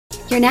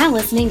You're now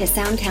listening to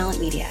Sound Talent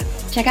Media.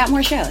 Check out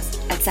more shows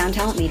at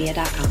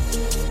soundtalentmedia.com.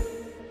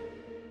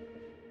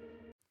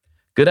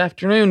 Good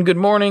afternoon, good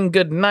morning,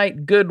 good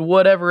night, good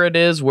whatever it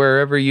is,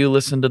 wherever you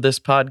listen to this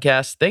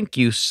podcast. Thank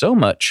you so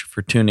much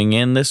for tuning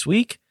in this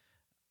week.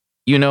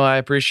 You know I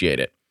appreciate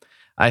it.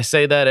 I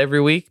say that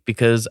every week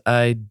because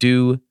I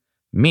do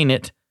mean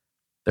it.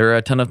 There are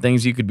a ton of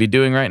things you could be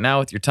doing right now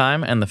with your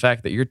time, and the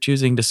fact that you're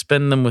choosing to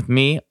spend them with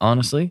me,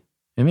 honestly,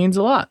 it means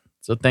a lot.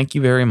 So thank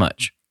you very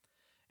much.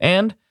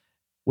 And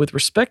with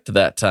respect to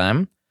that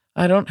time,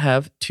 I don't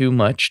have too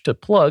much to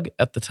plug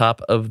at the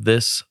top of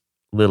this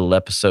little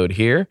episode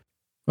here.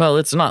 Well,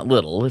 it's not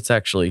little. It's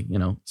actually,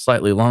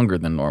 slightly longer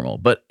than normal,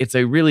 but it's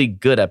a really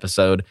good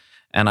episode,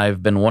 and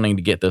I've been wanting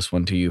to get this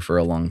one to you for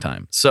a long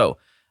time. So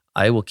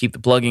I will keep the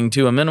plugging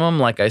to a minimum,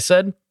 like I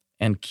said,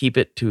 and keep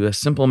it to a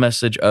simple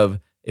message of,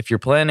 if you're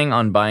planning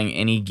on buying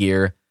any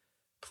gear,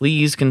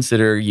 please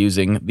consider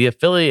using the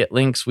affiliate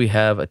links we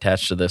have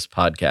attached to this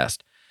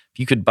podcast. If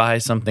you could buy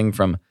something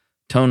from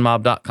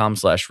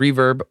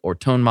tonemob.com/reverb or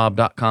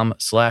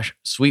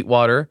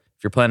tonemob.com/sweetwater,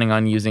 if you're planning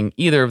on using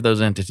either of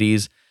those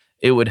entities,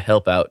 it would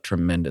help out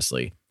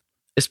tremendously.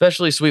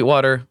 Especially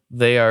Sweetwater,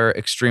 they are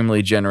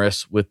extremely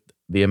generous with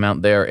the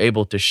amount they are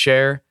able to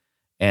share,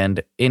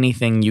 and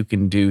anything you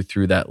can do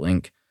through that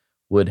link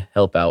would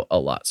help out a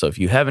lot. So if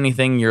you have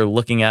anything you're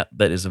looking at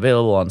that is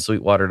available on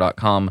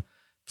sweetwater.com,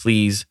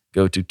 please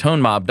go to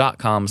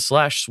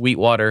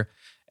tonemob.com/sweetwater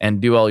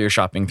and do all your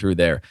shopping through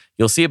there.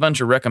 You'll see a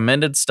bunch of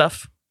recommended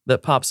stuff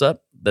that pops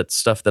up. That's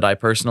stuff that I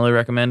personally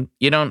recommend.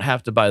 You don't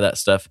have to buy that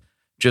stuff.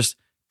 Just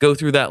go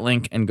through that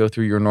link and go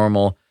through your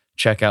normal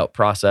checkout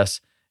process,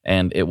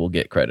 and it will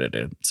get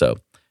credited. So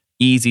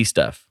easy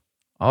stuff.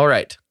 All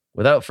right.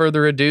 Without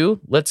further ado,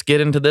 let's get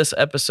into this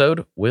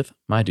episode with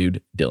my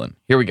dude, Dylan.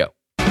 Here we go.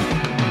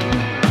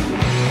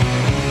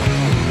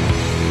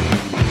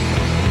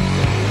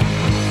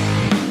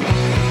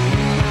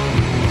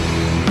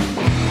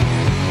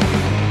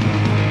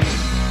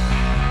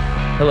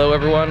 Hello,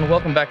 everyone.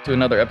 Welcome back to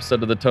another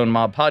episode of the Tone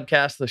Mob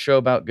Podcast, the show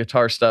about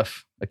guitar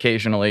stuff,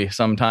 occasionally,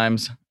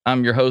 sometimes.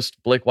 I'm your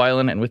host, Blake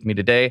Weiland, and with me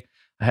today,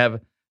 I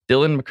have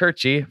Dylan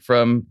McKerchie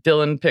from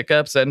Dylan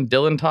Pickups and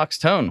Dylan Talks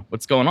Tone.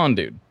 What's going on,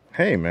 dude?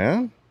 Hey,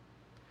 man.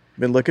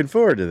 Been looking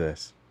forward to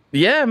this.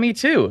 Yeah, me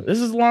too. This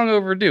is long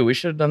overdue. We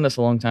should have done this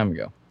a long time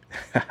ago.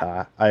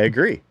 I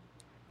agree.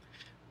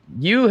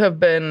 You have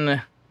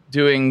been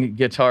doing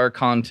guitar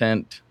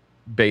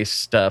content-based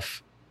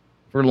stuff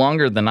for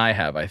longer than I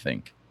have, I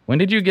think. When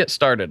did you get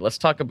started? Let's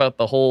talk about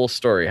the whole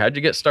story. How'd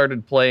you get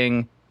started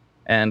playing,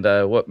 and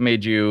what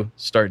made you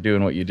start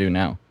doing what you do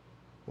now?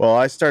 Well,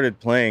 I started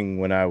playing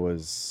when I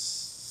was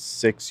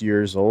 6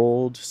 years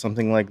old,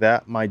 something like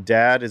that. My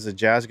dad is a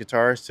jazz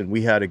guitarist, and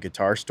we had a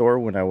guitar store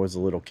when I was a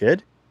little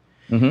kid.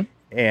 Mm-hmm.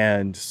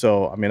 And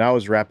so, I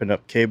was wrapping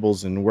up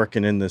cables and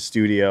working in the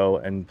studio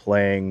and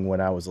playing when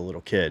I was a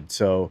little kid.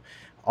 So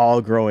all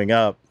growing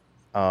up,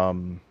 I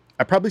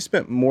probably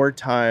spent more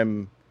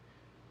time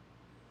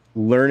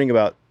learning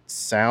about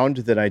sound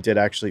than I did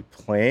actually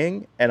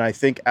playing. And I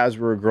think as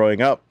we were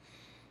growing up,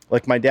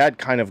 like, my dad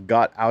kind of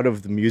got out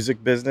of the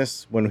music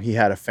business when he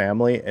had a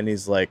family, and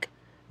he's like,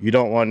 you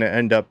don't want to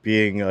end up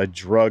being a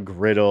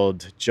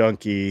drug-riddled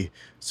junkie,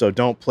 so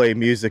don't play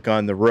music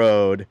on the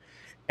road.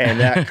 And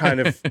that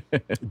kind of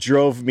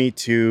drove me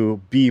to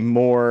be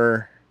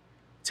more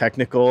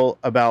technical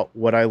about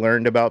what I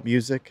learned about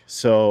music.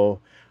 So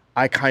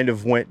I kind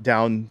of went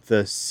down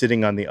the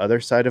sitting on the other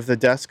side of the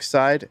desk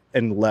side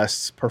and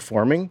less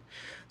performing.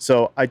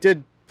 So I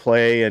did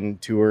play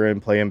and tour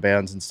and play in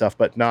bands and stuff,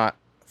 but not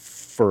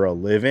for a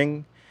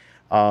living.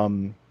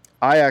 I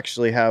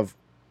actually have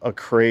a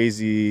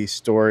crazy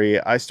story.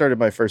 I started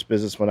my first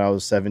business when I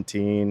was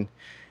 17,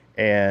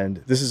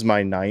 and this is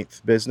my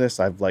 9th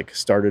business. I've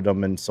started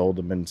them and sold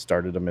them and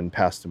started them and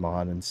passed them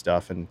on and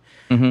stuff. And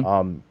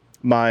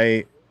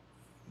my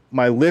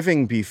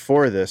living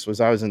before this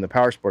was I was in the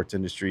power sports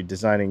industry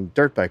designing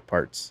dirt bike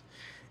parts.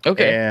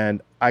 Okay.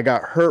 And I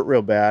got hurt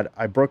real bad.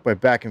 I broke my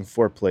back in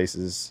 4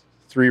 places,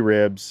 3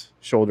 ribs,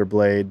 shoulder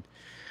blade.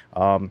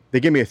 They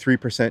gave me a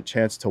 3%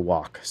 chance to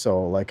walk.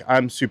 So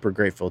I'm super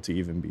grateful to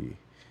even be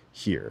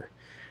here.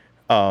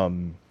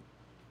 And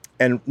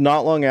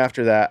not long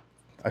after that,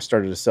 I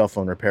started a cell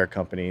phone repair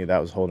company. That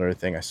was a whole other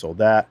thing. I sold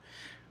that.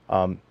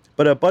 But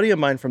a buddy of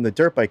mine from the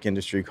dirt bike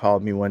industry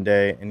called me one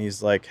day, and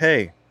he's like,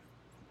 hey,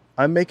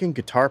 I'm making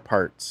guitar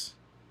parts,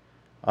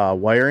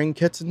 wiring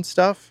kits and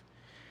stuff.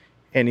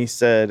 And he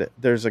said,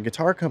 there's a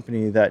guitar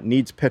company that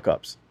needs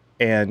pickups,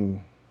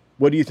 and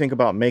what do you think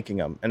about making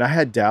them? And I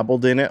had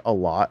dabbled in it a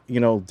lot,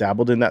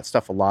 dabbled in that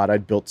stuff a lot.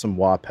 I'd built some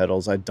wah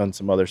pedals. I'd done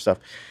some other stuff.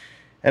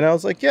 And I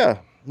was like, yeah,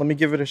 let me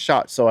give it a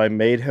shot. So I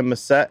made him a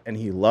set, and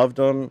he loved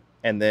them.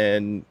 And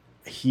then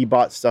he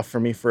bought stuff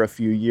for me for a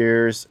few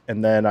years.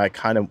 And then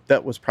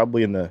that was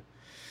probably in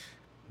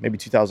maybe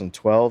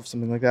 2012,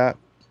 something like that.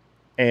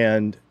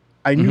 And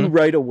I knew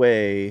right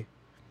away,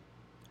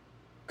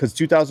 because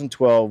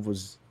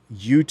 2012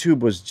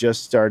 YouTube was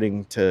just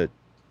starting to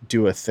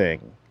do a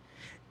thing.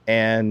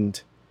 And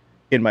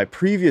in my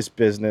previous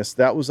business,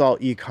 that was all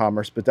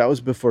e-commerce, but that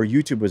was before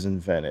YouTube was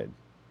invented.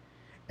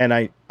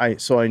 And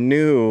so I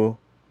knew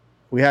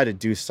we had to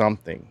do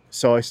something.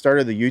 So I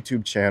started the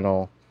YouTube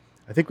channel.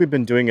 I think we've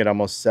been doing it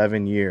almost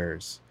 7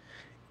 years,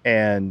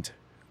 and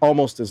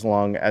almost as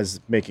long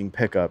as making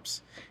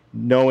pickups,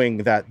 knowing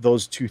that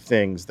those two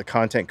things, the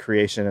content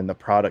creation and the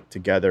product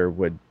together,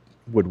 would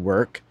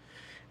work.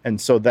 And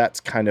so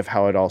that's kind of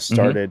how it all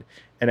started.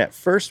 And at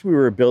first we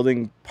were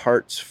building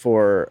parts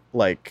for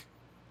like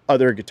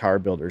other guitar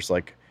builders.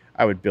 Like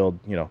I would build,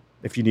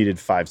 if you needed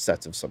 5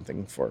 sets of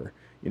something for,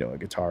 a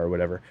guitar or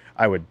whatever,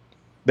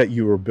 that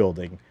you were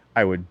building,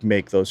 I would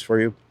make those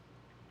for you.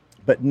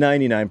 But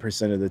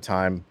 99% of the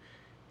time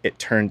it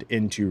turned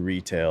into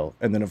retail.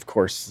 And then of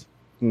course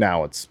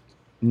now it's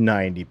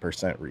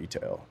 90%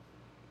 retail.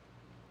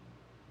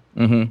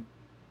 Mm-hmm.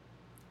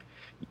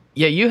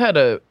 Yeah, you had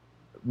a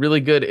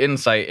really good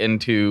insight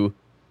into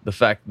the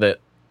fact that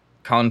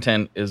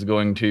content is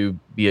going to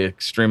be an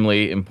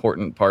extremely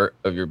important part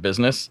of your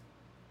business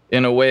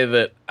in a way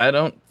that I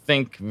don't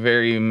think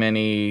very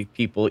many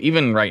people,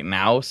 even right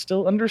now,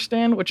 still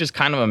understand, which is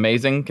kind of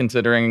amazing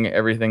considering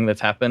everything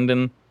that's happened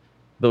in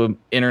the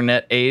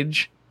internet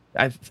age.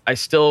 I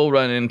still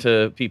run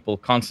into people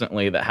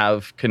constantly that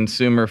have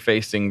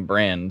consumer-facing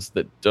brands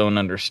that don't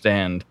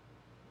understand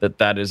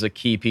that is a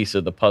key piece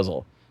of the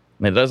puzzle.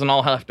 And it doesn't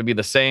all have to be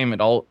the same.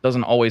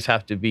 Doesn't always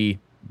have to be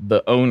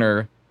the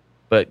owner,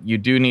 but you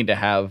do need to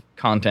have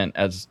content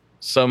as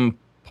some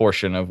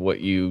portion of what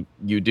you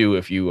do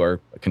if you are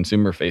a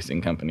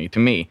consumer-facing company, to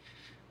me.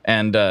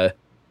 And I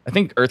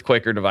think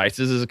Earthquaker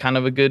Devices is kind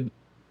of a good,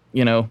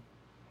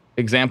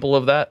 example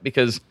of that,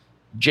 because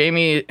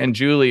Jamie and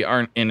Julie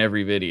aren't in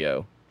every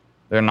video.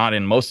 They're not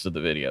in most of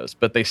the videos,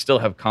 but they still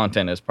have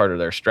content as part of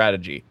their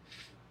strategy.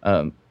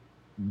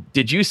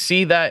 Did you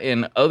see that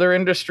in other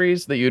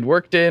industries that you'd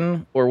worked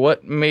in, or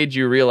what made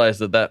you realize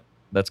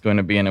that's going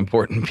to be an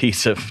important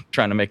piece of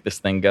trying to make this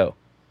thing go?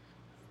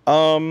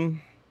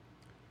 I'm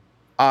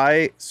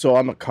a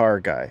car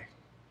guy.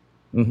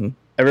 Mm-hmm.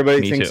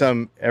 Everybody thinks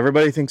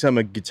I'm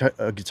a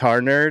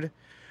guitar nerd,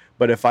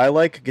 but if I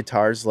like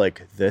guitars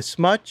like this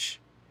much,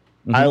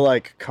 I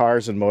like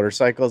cars and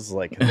motorcycles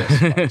like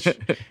this much.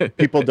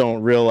 People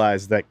don't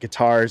realize that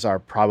guitars are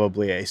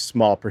probably a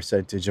small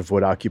percentage of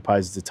what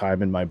occupies the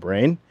time in my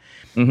brain.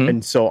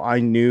 And so I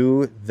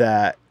knew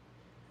that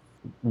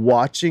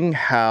watching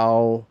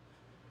how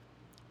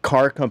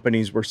car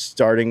companies were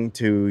starting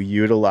to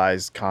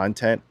utilize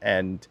content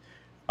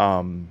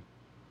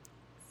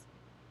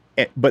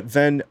but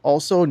then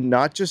also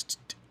not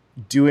just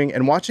doing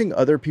and watching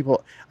other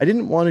people. I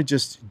didn't want to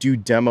just do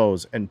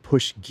demos and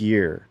push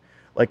gear.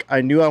 Like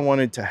I knew I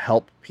wanted to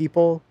help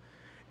people,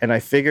 and I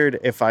figured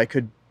if I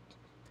could,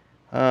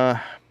 I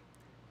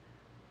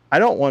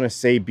don't want to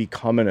say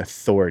become an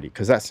authority,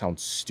 because that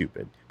sounds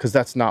stupid, because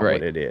that's not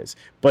what it is.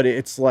 But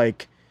it's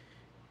like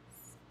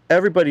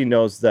everybody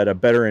knows that a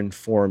better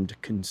informed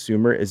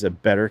consumer is a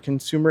better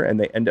consumer, and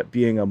they end up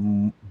being a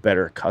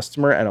better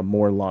customer and a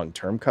more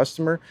long-term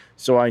customer.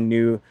 So I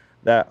knew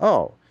that,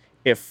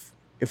 if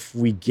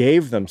we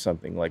gave them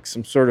something like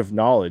some sort of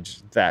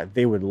knowledge, that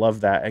they would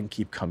love that and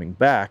keep coming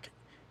back.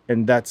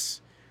 And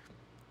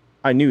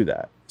I knew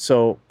that.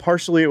 So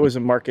partially it was a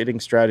marketing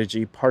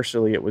strategy.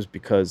 Partially it was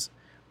because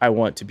I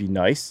want to be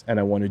nice and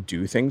I want to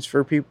do things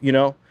for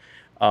people.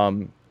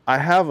 I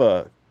have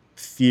a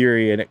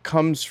theory, and it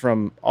comes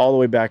from all the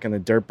way back in the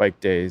dirt bike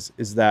days,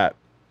 is that,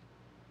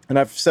 and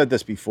I've said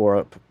this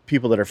before,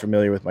 people that are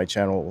familiar with my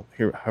channel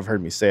here have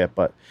heard me say it,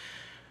 but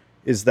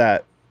is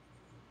that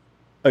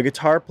a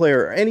guitar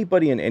player or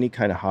anybody in any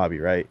kind of hobby,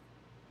 right?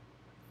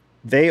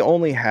 They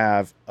only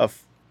have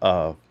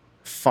a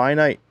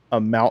finite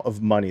amount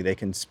of money they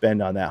can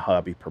spend on that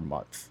hobby per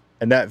month.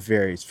 And that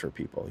varies for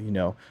people.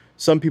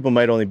 Some people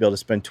might only be able to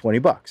spend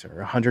 $20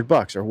 or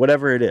 $100 or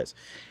whatever it is.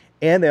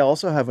 And they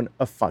also have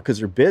because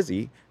they're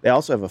busy, they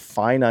also have a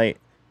finite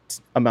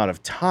amount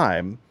of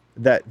time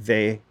that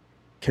they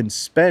can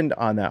spend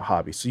on that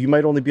hobby. So you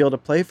might only be able to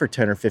play for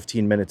 10 or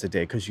 15 minutes a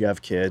day because you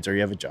have kids or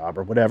you have a job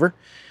or whatever.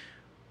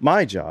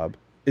 My job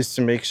is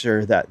to make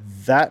sure that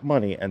that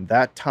money and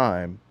that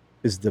time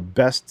is the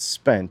best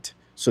spent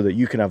so that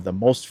you can have the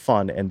most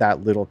fun in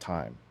that little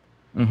time.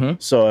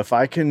 So if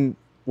I can,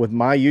 with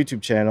my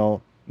YouTube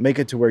channel, make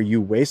it to where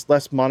you waste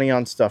less money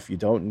on stuff you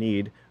don't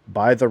need,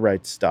 buy the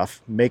right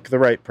stuff, make the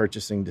right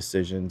purchasing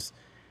decisions,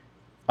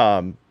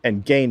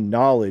 and gain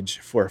knowledge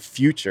for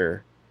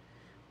future.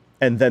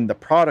 And then the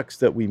products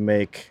that we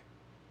make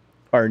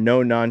are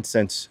no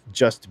nonsense,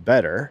 just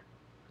better,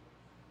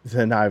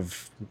 then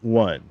I've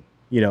won.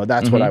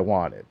 That's what I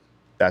wanted.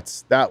 That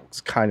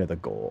was kind of the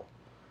goal.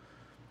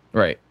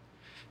 Right.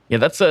 Yeah,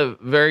 that's a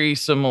very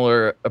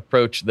similar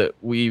approach that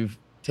we've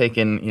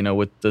taken,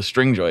 with the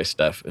Stringjoy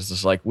stuff. It's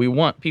just like, we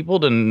want people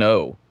to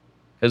know,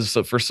 because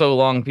for so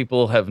long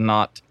people have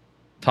not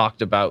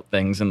talked about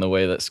things in the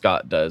way that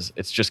Scott does.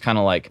 It's just kind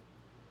of like,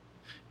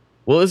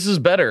 well, this is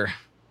better.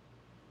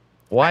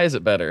 Why is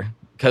it better?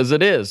 Because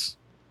it is.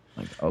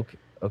 Like,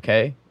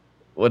 okay.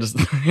 What does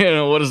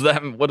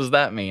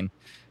that mean?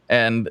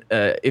 And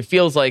it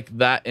feels like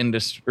that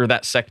industry or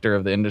that sector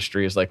of the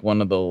industry is like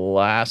one of the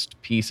last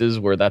pieces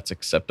where that's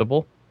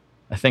acceptable.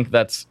 I think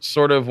that's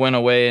sort of went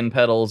away in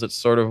pedals. It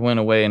sort of went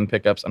away in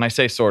pickups. And I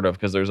say sort of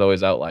because there's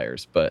always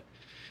outliers. But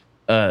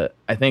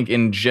I think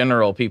in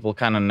general, people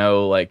kind of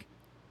know like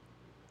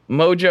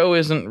Mojo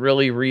isn't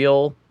really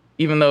real,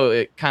 even though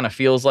it kind of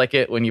feels like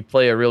it when you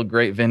play a real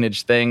great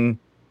vintage thing,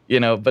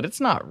 but it's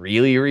not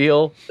really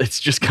real. It's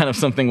just kind of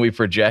something we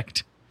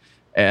project.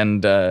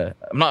 And I'm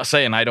not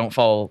saying I don't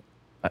fall,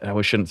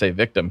 I shouldn't say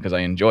victim because I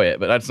enjoy it,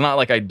 but that's not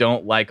like I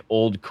don't like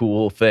old,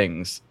 cool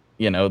things,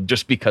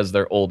 just because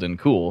they're old and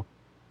cool.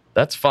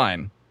 That's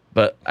fine.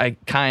 But I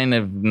kind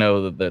of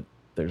know that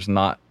there's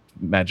not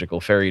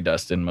magical fairy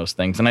dust in most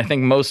things. And I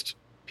think most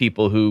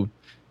people who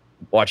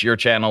watch your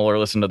channel or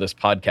listen to this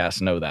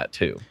podcast know that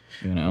too,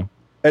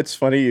 It's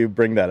funny you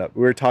bring that up.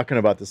 We were talking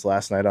about this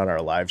last night on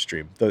our live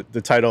stream.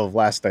 The title of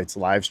last night's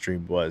live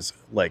stream was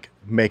like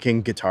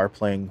making guitar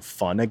playing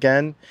fun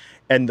again.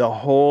 And the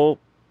whole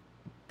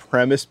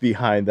premise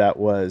behind that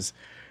was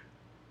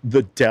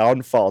the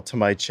downfall to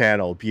my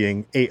channel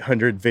being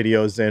 800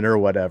 videos in or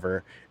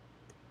whatever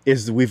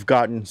is we've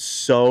gotten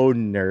so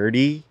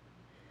nerdy,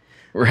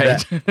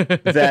 right?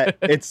 that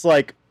it's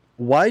like,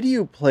 why do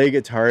you play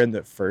guitar in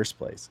the first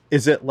place?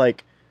 Is it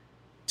like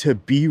to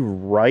be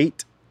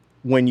right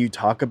when you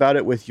talk about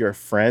it with your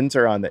friends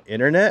or on the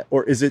internet,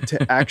 or is it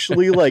to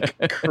actually like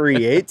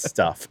create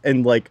stuff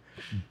and like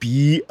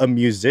be a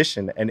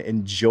musician and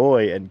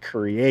enjoy and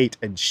create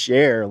and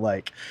share?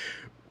 Like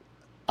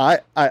I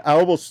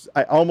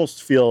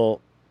almost feel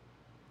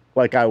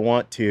like I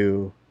want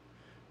to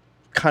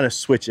kind of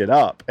switch it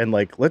up and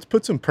like, let's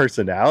put some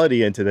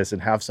personality into this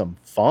and have some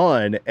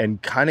fun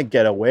and kind of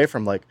get away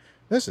from like,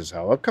 this is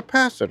how a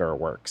capacitor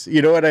works.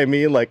 You know what I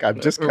mean? Like, I'm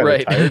just kind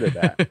of tired of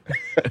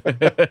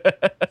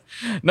that.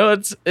 No,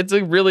 it's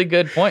a really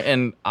good point.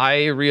 And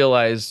I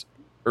realized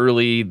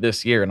early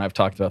this year, and I've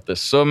talked about this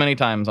so many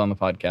times on the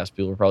podcast,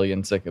 people are probably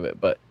getting sick of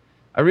it, but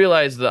I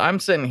realized that I'm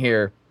sitting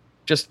here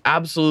just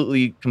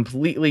absolutely,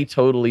 completely,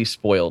 totally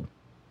spoiled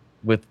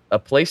with a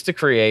place to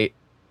create,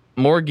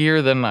 more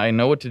gear than I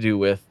know what to do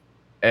with.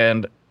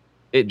 And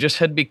it just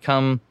had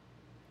become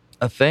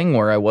a thing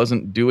where I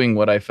wasn't doing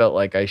what I felt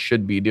like I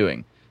should be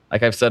doing.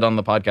 Like I've said on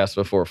the podcast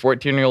before,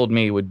 14-year-old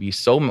me would be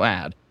so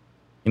mad,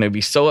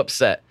 be so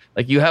upset.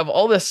 Like you have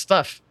all this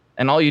stuff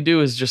and all you do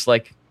is just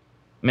like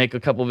make a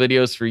couple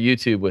videos for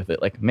YouTube with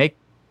it. Like make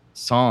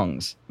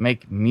songs,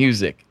 make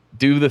music,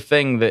 do the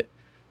thing that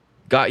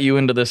got you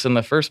into this in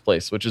the first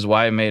place, which is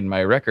why I made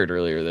my record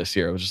earlier this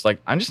year. I was just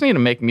like, I just need to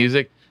make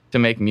music to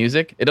make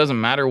music. It doesn't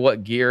matter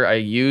what gear I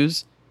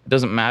use. It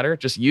doesn't matter.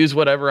 Just use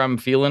whatever I'm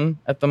feeling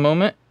at the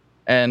moment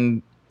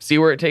and see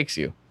where it takes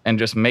you and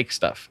just make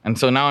stuff. And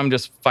so now I'm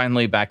just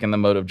finally back in the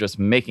mode of just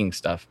making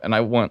stuff. And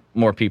I want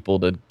more people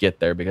to get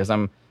there because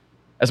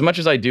as much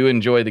as I do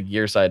enjoy the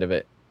gear side of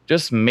it,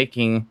 just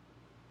making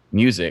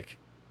music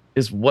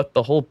is what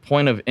the whole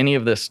point of any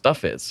of this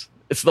stuff is.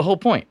 It's the whole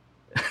point.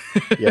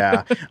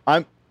 Yeah.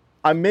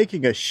 I'm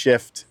making a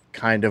shift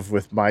kind of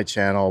with my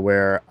channel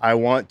where I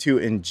want to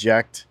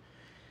inject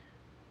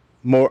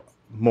more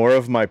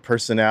of my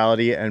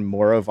personality and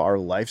more of our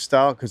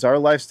lifestyle, because our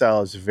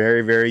lifestyle is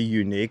very, very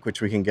unique,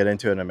 which we can get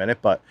into in a minute,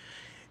 but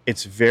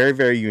it's very,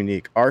 very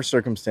unique. Our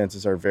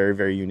circumstances are very,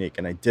 very unique,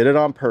 and I did it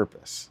on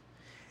purpose.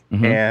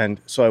 Mm-hmm.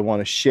 And so I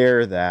want to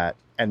share that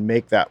and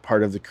make that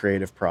part of the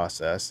creative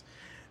process.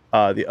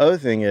 The other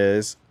thing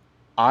is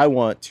I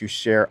want to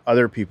share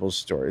other people's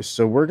stories.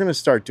 So we're going to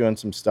start doing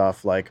some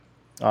stuff like,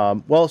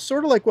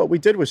 sort of like what we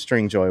did with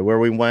String Joy, where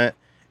we went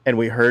and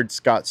we heard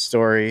Scott's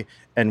story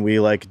and we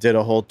like did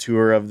a whole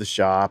tour of the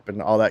shop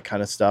and all that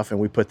kind of stuff. And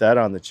we put that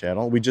on the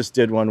channel. We just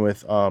did one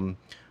with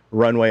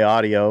Runway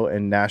Audio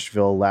in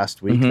Nashville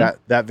last week. Mm-hmm.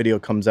 That video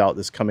comes out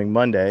this coming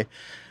Monday.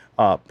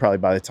 Probably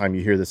by the time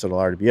you hear this, it'll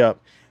already be up.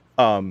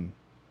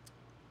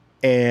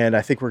 And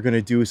I think we're going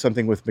to do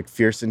something with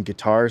McPherson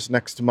Guitars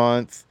next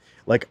month.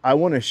 Like I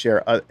want to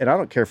share, and I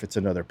don't care if it's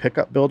another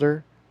pickup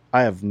builder.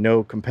 I have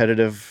no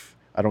competitive,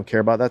 I don't care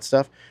about that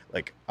stuff.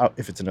 Like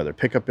if it's another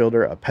pickup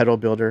builder, a pedal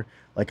builder,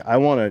 like I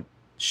want to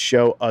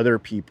show other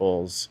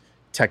people's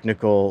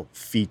technical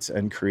feats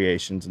and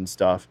creations and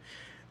stuff.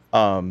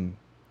 And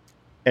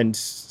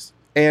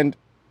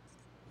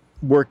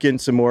work in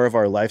some more of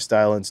our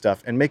lifestyle and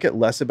stuff and make it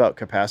less about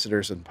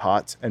capacitors and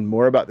pots and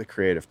more about the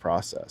creative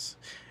process.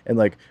 And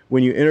like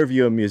when you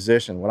interview a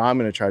musician, what I'm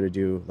going to try to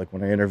do, like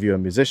when I interview a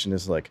musician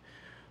is like,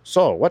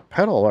 so what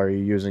pedal are you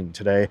using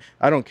today?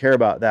 I don't care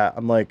about that.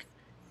 I'm like,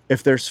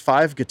 if there's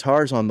 5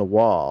 guitars on the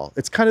wall,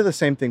 it's kind of the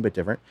same thing, but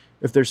different.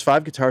 If there's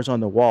 5 guitars on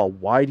the wall,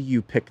 why do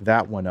you pick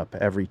that one up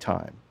every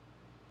time?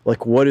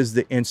 Like, what is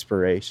the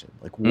inspiration?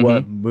 Like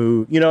what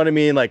move, you know what I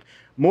mean? Like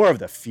more of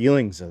the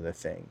feelings of the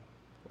thing.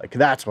 Like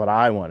that's what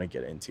I want to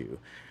get into.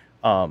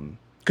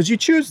 'Cause you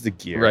choose the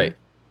gear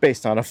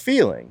based on a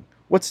feeling.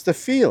 What's the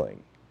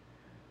feeling?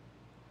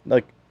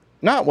 Like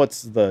not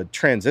what's the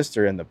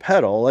transistor in the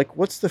pedal, like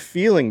what's the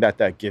feeling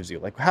that gives you?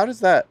 Like how does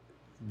that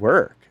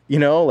work? You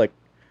know, like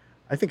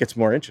I think it's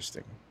more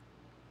interesting.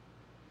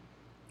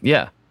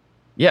 Yeah.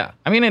 Yeah.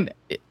 I mean,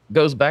 it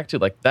goes back to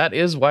like, that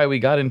is why we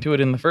got into it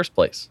in the first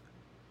place.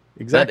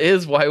 Exactly. That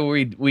is why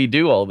we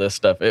do all this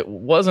stuff. It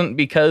wasn't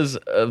because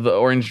of the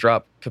orange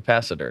drop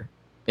capacitor.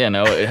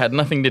 It had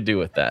nothing to do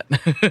with that.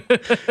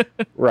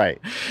 Right.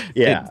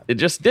 Yeah. It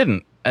just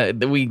didn't.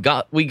 We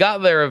got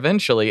there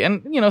eventually,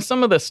 and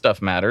some of this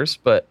stuff matters,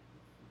 but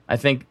I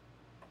think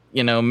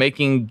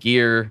making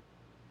gear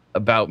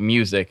about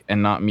music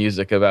and not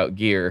music about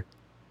gear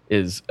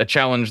is a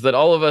challenge that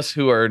all of us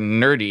who are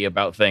nerdy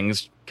about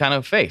things kind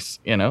of face.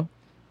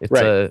 It's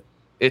Right.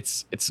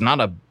 it's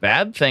not a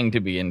bad thing to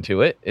be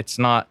into it. It's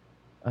not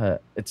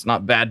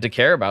bad to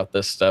care about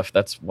this stuff.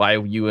 That's why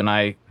you and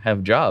I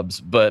have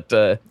jobs, but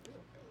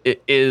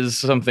it is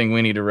something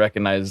we need to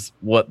recognize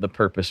what the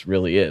purpose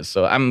really is.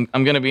 So I'm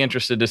going to be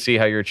interested to see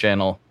how your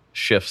channel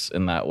shifts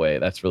in that way.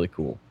 That's really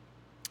cool.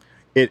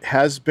 It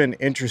has been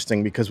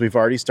interesting because we've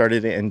already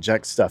started to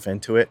inject stuff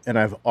into it, and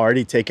I've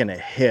already taken a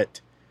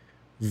hit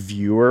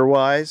viewer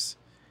wise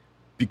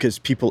because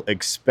people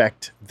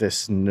expect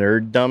this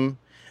nerddom,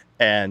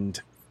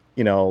 and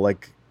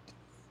like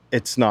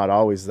it's not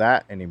always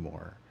that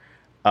anymore.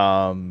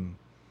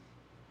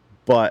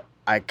 But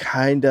I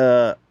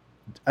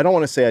don't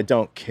want to say I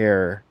don't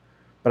care,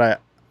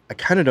 but I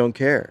kind of don't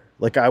care.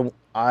 Like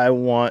I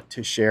want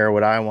to share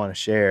what I want to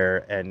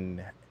share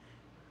and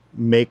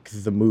make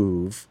the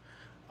move.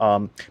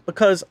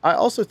 Because I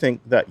also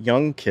think that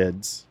young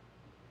kids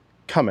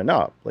coming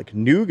up, like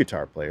new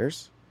guitar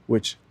players,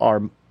 which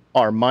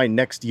are my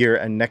next year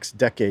and next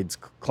decade's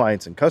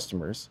clients and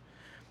customers,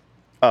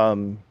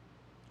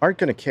 aren't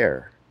going to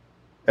care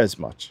as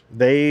much.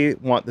 They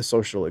want the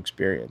social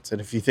experience.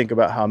 And if you think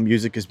about how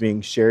music is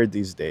being shared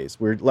these days,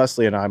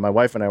 Leslie and I, my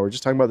wife and I, were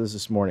just talking about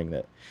this morning,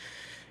 that,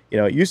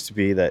 it used to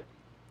be that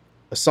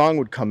a song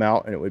would come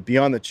out and it would be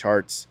on the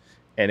charts,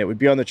 and it would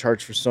be on the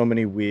charts for so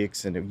many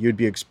weeks, and you'd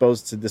be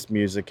exposed to this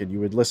music and you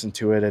would listen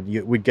to it and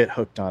you would get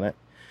hooked on it.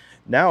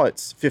 Now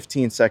it's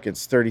 15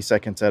 seconds, 30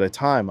 seconds at a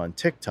time on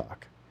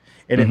TikTok.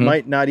 And it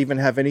might not even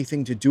have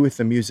anything to do with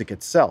the music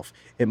itself.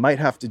 It might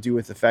have to do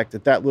with the fact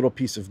that little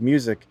piece of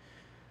music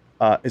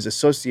is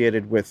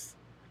associated with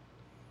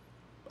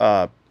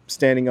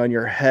standing on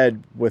your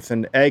head with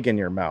an egg in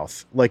your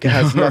mouth. Like it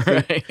has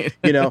nothing,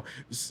 Right.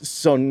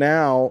 So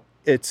now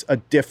it's a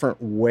different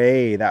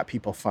way that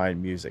people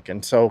find music.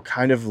 And so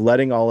kind of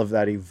letting all of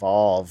that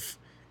evolve,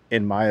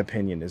 in my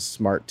opinion, is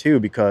smart too,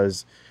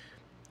 because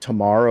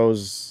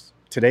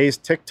today's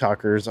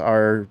TikTokers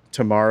are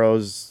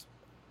tomorrow's,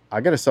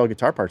 I got to sell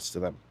guitar parts to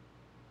them.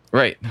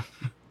 Right.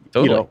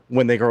 Totally.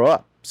 When they grow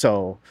up.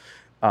 So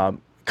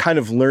kind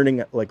of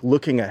learning, like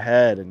looking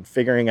ahead and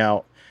figuring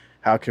out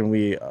how can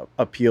we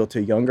appeal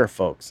to younger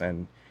folks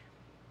and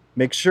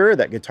make sure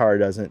that guitar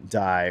doesn't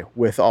die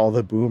with all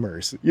the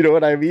boomers. You know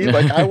what I mean?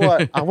 Like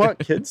I want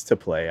kids to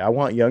play. I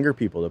want younger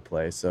people to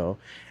play. So,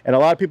 and a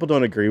lot of people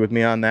don't agree with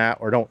me on that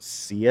or don't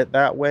see it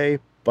that way,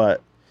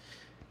 but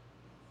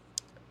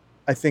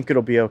I think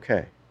it'll be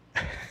okay.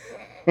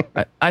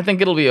 I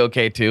think it'll be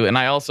okay too. And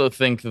I also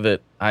think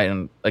that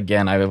I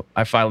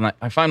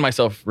find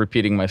myself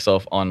repeating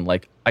myself on,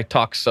 like, I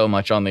talk so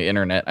much on the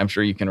internet. I'm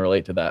sure you can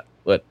relate to that,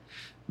 but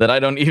that I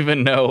don't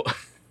even know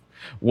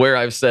where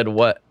I've said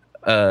what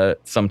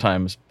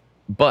sometimes.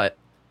 But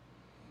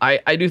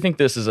I do think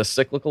this is a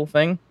cyclical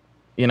thing.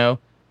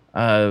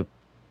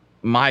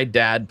 My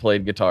dad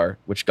played guitar,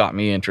 which got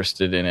me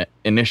interested in it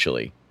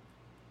initially.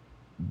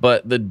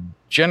 But the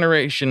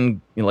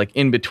generation, like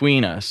in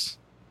between us,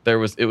 it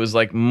was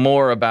like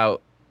more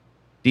about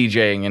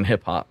DJing and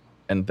hip hop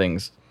and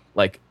things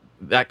like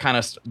that. Kind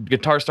of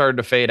guitar started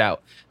to fade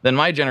out. Then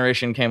my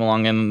generation came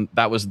along, and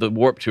that was the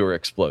Warped Tour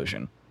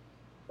explosion.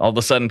 All of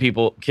a sudden,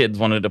 kids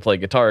wanted to play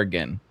guitar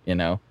again.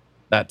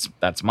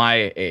 That's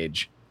my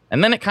age.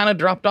 And then it kind of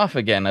dropped off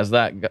again as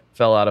that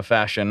fell out of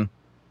fashion.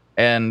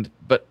 And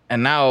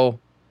now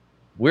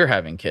we're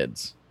having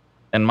kids.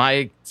 And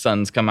my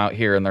sons come out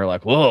here and they're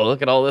like, whoa,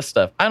 look at all this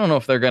stuff. I don't know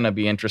if they're going to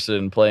be interested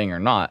in playing or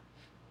not,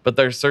 but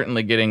they're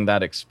certainly getting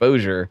that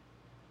exposure.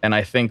 And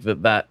I think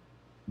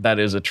that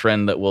is a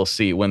trend that we'll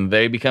see when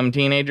they become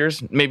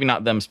teenagers. Maybe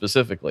not them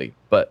specifically,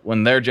 but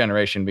when their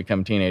generation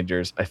become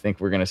teenagers, I think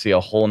we're going to see a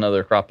whole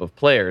nother crop of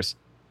players.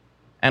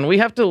 And we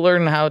have to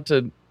learn how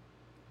to,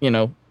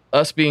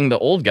 us being the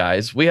old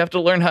guys, we have to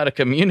learn how to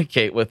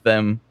communicate with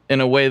them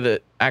in a way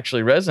that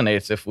actually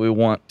resonates if we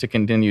want to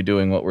continue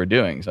doing what we're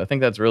doing. So I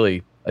think that's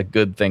really a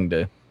good thing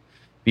to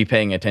be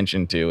paying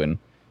attention to. And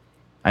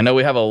I know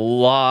we have a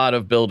lot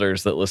of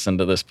builders that listen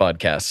to this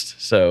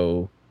podcast.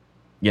 So,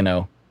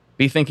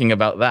 be thinking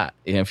about that.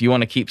 If you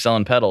want to keep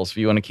selling pedals, if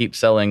you want to keep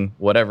selling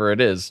whatever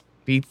it is,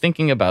 be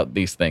thinking about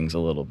these things a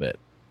little bit.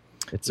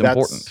 It's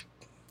important.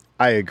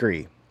 I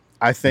agree.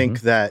 I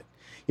think that,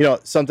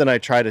 something I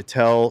try to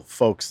tell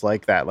folks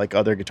like that, like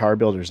other guitar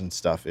builders and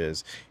stuff,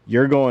 is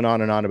you're going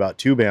on and on about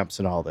tube amps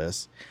and all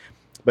this.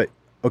 But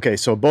okay,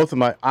 so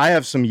I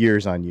have some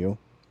years on you,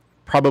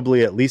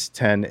 probably at least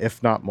 10,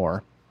 if not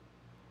more.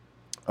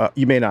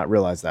 You may not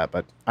realize that,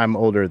 but I'm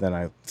older than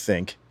I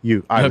think.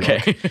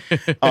 Okay.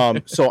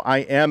 So I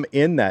am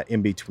in that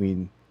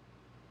in-between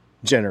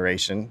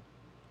generation,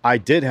 I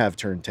did have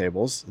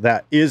turntables.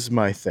 That is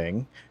my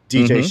thing.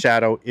 DJ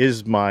Shadow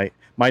is my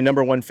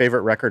number one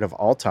favorite record of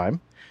all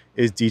time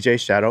is DJ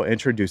Shadow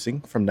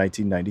Introducing from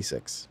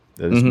 1996.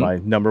 That is my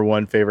number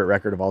one favorite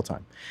record of all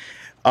time.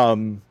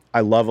 I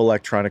love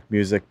electronic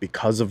music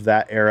because of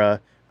that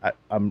era.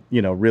 I'm,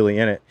 really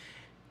in it.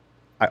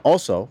 I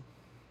also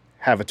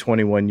have a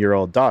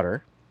 21-year-old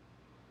daughter.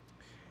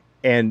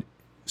 And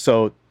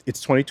so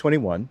it's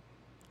 2021.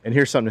 And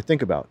here's something to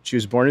think about. She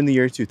was born in the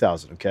year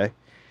 2000, okay?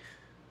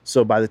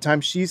 So by the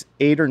time she's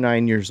 8 or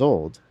 9 years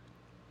old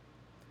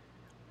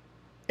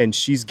and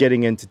she's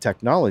getting into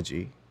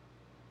technology,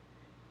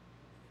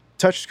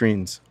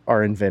 touchscreens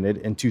are invented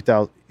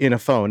in a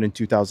phone in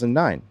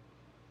 2009.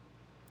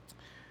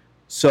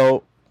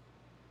 So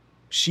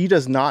she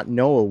does not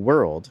know a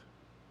world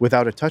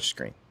without a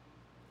touchscreen.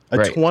 A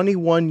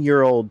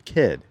 21-year-old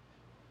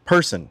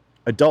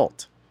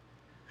adult,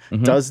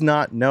 does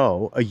not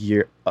know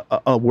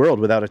a world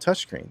without a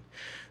touchscreen.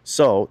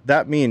 So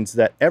that means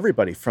that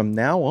everybody from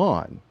now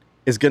on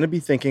is going to be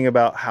thinking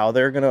about how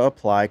they're going to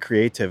apply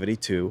creativity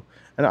to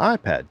an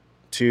iPad,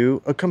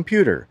 to a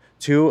computer,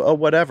 to a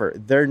whatever.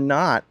 They're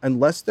not,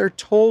 unless they're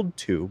told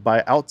to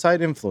by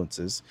outside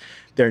influences,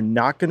 they're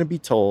not going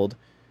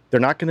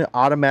to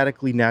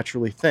automatically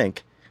naturally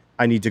think,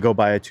 I need to go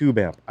buy a tube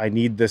amp. I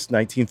need this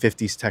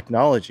 1950s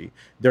technology.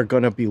 They're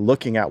going to be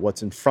looking at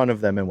what's in front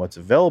of them and what's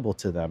available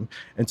to them.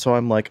 And so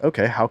I'm like,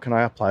 okay, how can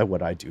I apply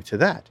what I do to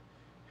that?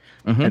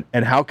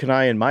 And how can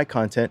I, in my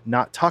content,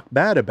 not talk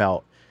bad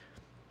about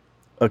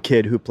a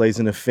kid who plays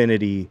an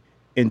Affinity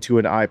into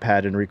an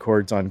iPad and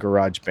records on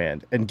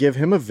GarageBand and give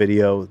him a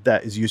video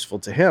that is useful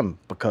to him,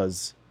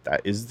 because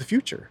that is the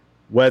future.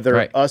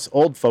 Whether us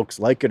old folks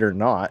like it or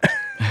not,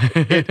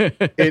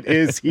 it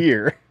is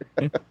here.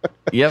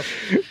 Yep.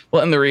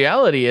 Well, and the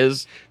reality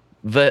is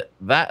that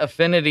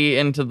Affinity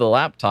into the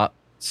laptop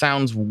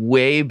sounds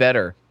way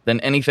better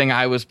than anything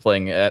I was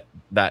playing at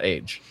that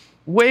age.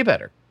 Way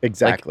better.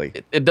 Exactly.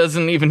 Like, it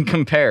doesn't even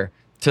compare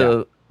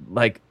to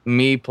like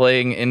me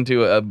playing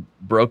into a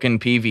broken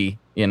PV,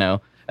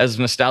 as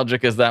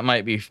nostalgic as that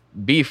might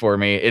be for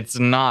me. It's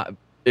not,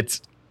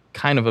 it's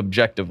kind of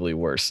objectively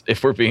worse,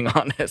 if we're being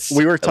honest.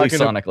 We were talking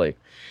sonically.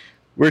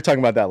 We were talking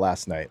about that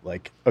last night.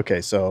 Like,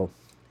 okay, so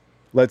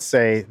let's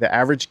say the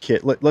average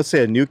kid, let's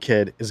say a new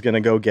kid is going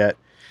to go get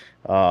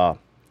a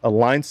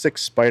Line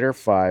 6 Spider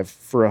 5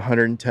 for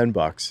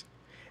 $110,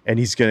 and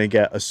he's going to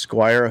get a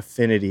Squier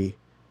Affinity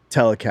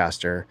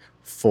Telecaster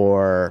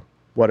for,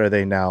 what are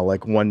they now,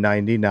 like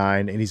 $199,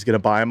 and he's going to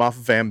buy them off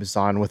of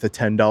Amazon with a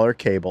 $10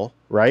 cable,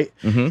 right?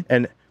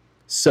 And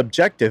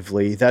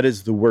subjectively, that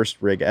is the worst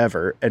rig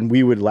ever, and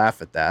we would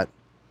laugh at that.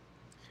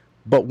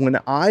 But when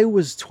I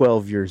was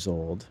 12 years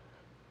old,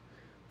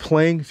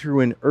 playing through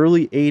an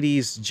early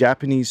 80s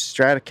Japanese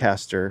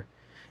Stratocaster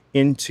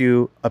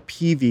into a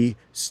PV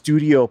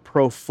Studio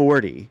Pro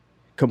 40,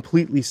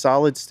 completely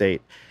solid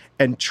state,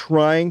 and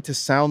trying to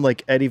sound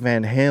like Eddie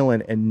Van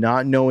Halen and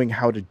not knowing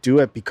how to do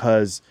it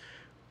because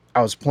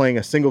I was playing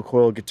a single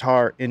coil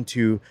guitar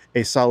into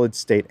a solid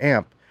state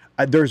amp,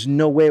 there's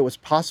no way it was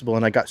possible,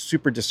 and I got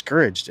super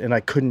discouraged and I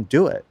couldn't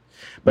do it.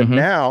 But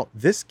now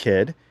this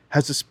kid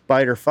has a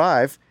Spider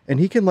 5 and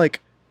he can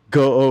like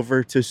go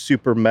over to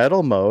super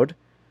metal mode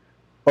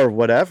or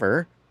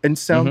whatever and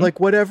sound like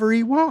whatever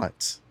he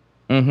wants.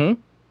 And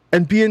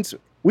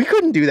we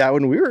couldn't do that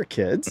when we were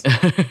kids.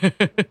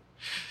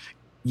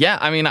 Yeah,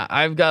 I mean,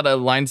 I've got a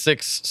Line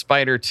 6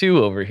 Spider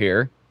 2 over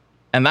here,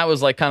 and that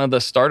was like kind of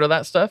the start of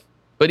that stuff.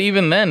 But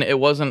even then, it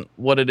wasn't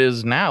what it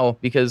is now,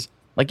 because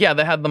like, yeah,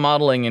 they had the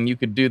modeling and you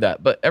could do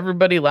that, but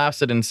everybody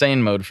laughs at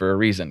insane mode for a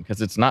reason,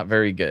 because it's not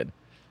very good,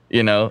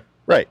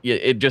 Right.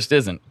 It just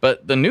isn't.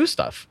 But the new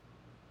stuff,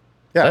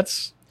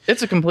 it's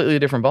a completely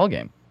different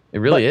ballgame. It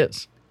really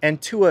is. And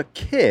to a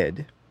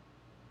kid,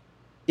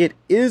 it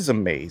is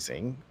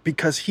amazing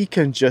because he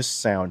can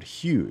just sound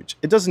huge.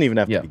 It doesn't even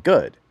have to be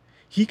good.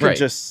 He can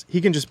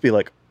just be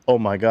like, oh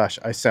my gosh,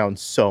 I sound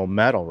so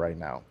metal right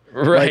now.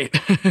 Right.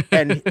 Like,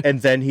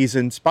 and then he's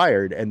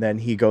inspired, and then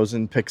he goes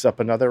and picks up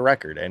another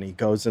record, and he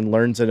goes and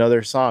learns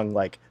another song.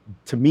 Like,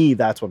 to me,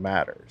 that's what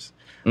matters.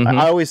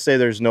 I always say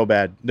there's no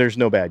bad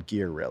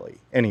gear really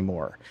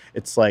anymore.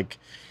 It's like,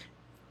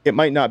 it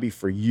might not be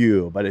for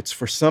you, but it's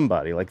for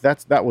somebody. Like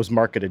that was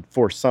marketed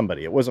for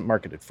somebody. It wasn't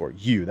marketed for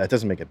you. That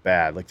doesn't make it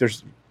bad. Like there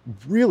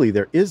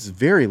is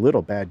very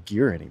little bad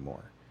gear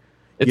anymore.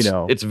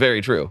 It's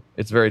very true.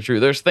 It's very true.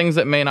 There's things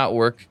that may not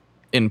work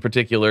in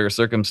particular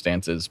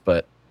circumstances,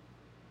 but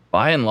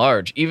by and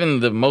large, even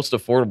the most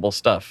affordable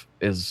stuff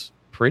is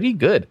pretty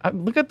good.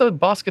 Look at the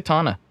Boss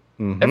Katana.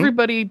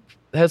 Everybody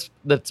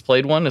that's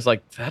played one is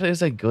like, that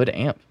is a good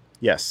amp.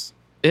 Yes.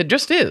 It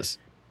just is.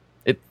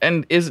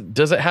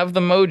 Does it have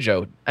the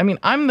mojo? I mean,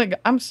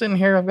 I'm sitting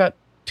here, I've got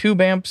tube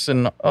amps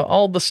and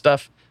all the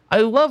stuff. I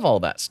love all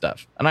that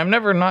stuff, and I'm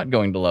never not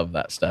going to love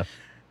that stuff.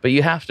 But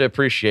you have to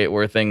appreciate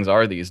where things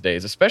are these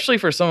days, especially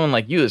for someone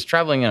like you that's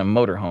traveling in a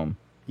motorhome.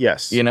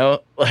 Yes. You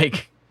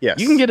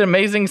can get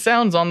amazing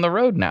sounds on the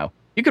road now.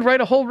 You could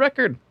write a whole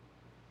record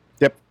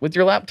with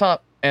your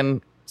laptop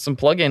and some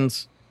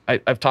plugins.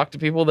 I've talked to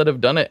people that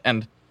have done it,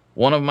 and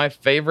one of my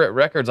favorite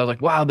records, I was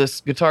like, wow, this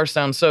guitar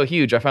sounds so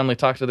huge. I finally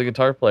talked to the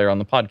guitar player on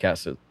the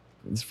podcast.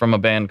 It's from a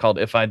band called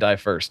If I Die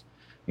First.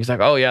 He's like,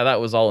 oh yeah, that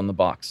was all in the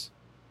box.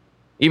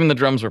 Even the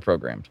drums were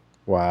programmed.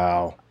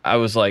 Wow. I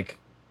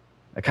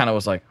kind of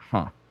was like,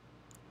 huh.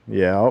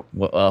 Yeah.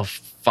 Well,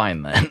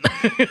 fine then.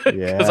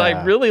 Yeah. Because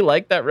I really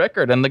like that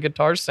record, and the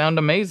guitars sound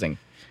amazing.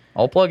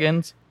 All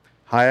plugins.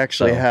 I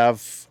actually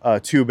have a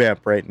tube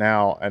amp right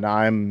now, and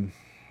I'm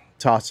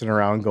tossing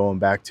around going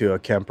back to a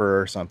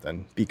Kemper or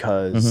something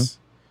because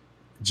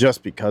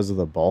just because of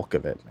the bulk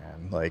of it,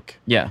 man. Like,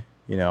 yeah,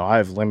 I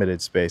have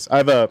limited space.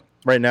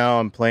 Right now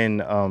I'm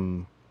playing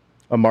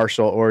a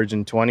Marshall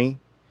Origin 20.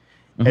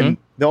 And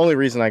the only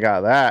reason I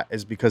got that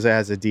is because it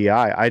has a DI.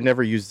 I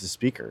never used the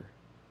speaker.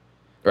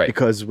 Right.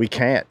 Because we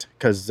can't,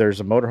 because there's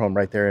a motorhome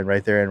right there and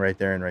right there and right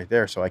there and right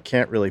there. So I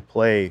can't really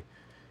play,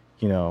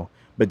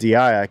 but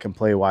DI I can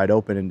play wide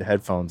open into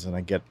headphones, and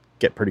I get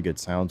pretty good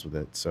sounds with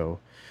it. So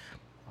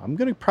I'm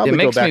going to probably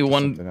go back to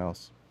something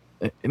else.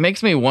 It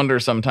makes me wonder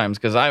sometimes,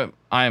 because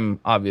I'm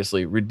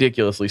obviously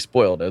ridiculously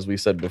spoiled, as we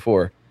said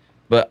before.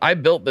 But I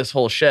built this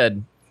whole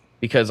shed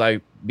because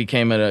I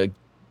became a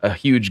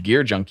huge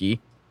gear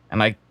junkie,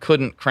 and I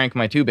couldn't crank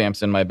my tube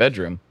amps in my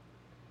bedroom.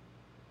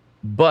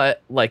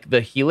 But like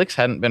the Helix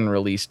hadn't been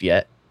released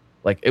yet.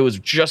 Like it was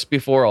just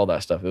before all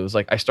that stuff. It was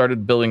like I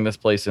started building this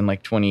place in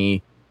like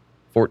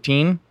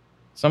 2014,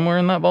 somewhere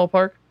in that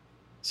ballpark.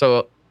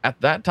 So at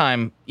that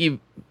time,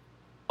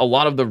 a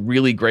lot of the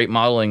really great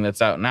modeling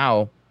that's out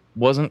now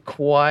wasn't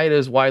quite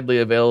as widely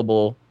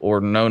available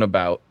or known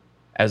about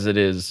as it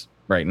is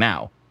right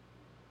now.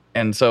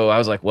 And so I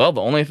was like, well,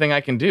 the only thing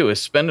I can do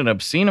is spend an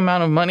obscene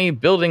amount of money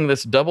building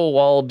this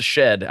double-walled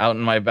shed out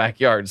in my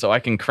backyard so I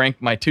can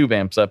crank my tube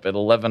amps up at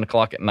 11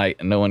 o'clock at night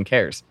and no one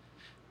cares.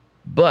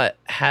 But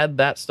had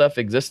that stuff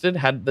existed,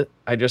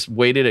 I just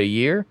waited a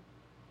year,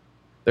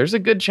 there's a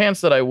good chance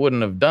that I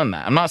wouldn't have done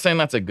that. I'm not saying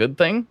that's a good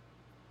thing,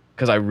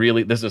 because I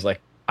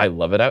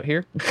love it out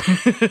here.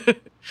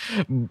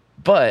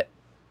 But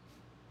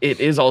it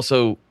is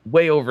also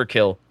way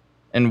overkill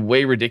and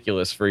way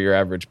ridiculous for your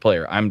average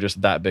player. I'm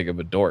just that big of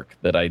a dork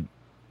that I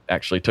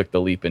actually took the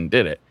leap and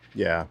did it.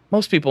 Yeah.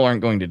 Most people aren't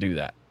going to do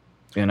that,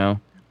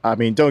 I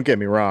mean, don't get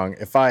me wrong.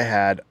 If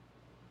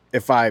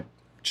I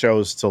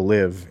chose to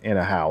live in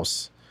a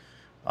house,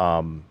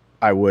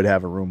 I would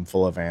have a room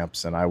full of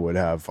amps, and I would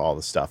have all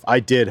the stuff. I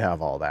did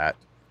have all that.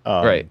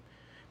 Right.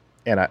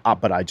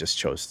 But I just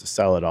chose to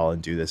sell it all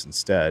and do this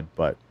instead.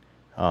 But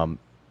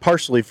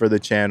partially for the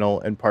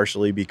channel, and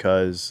partially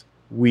because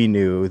we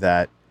knew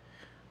that,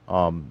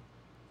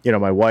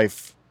 my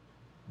wife,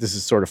 this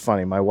is sort of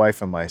funny. My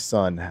wife and my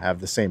son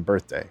have the same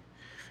birthday,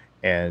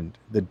 and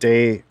the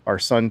day our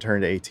son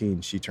turned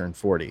 18, she turned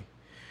 40.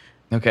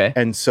 Okay.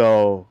 And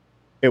so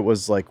it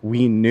was like,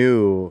 we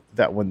knew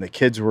that when the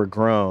kids were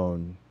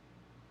grown,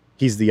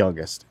 he's the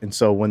youngest. And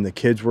so when the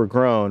kids were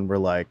grown, we're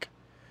like,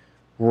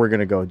 we're going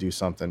to go do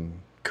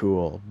something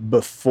cool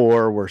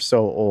before we're so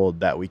old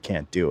that we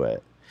can't do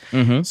it.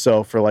 Mm-hmm.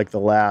 So for like the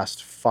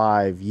last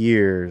 5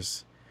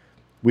 years,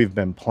 we've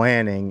been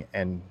planning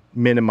and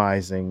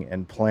minimizing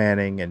and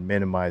planning and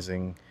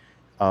minimizing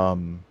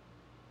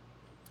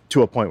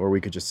to a point where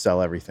we could just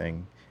sell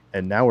everything.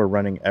 And now we're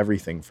running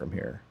everything from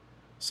here.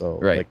 So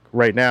like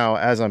right now,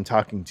 as I'm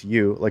talking to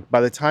you, like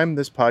by the time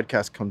this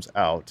podcast comes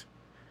out,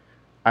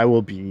 I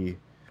will be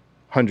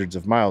hundreds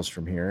of miles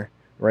from here.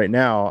 Right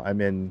now, I'm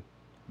in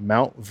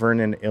Mount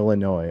Vernon,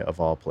 Illinois, of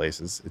all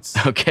places. It's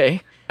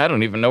okay. I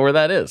don't even know where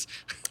that is.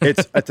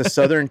 It's at the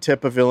southern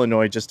tip of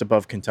Illinois, just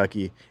above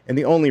Kentucky. And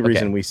the only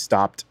reason we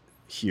stopped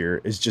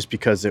here is just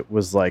because it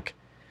was like,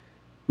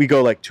 we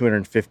go like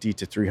 250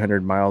 to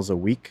 300 miles a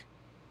week.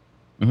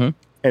 Mm-hmm.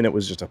 And it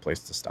was just a place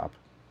to stop.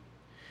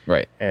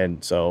 Right.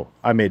 And so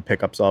I made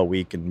pickups all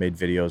week and made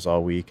videos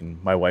all week.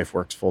 And my wife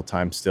works full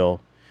time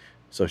still.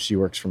 So she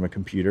works from a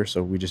computer.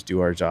 So we just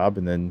do our job.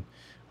 And then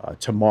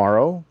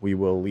tomorrow we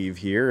will leave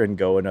here and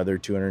go another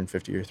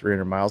 250 or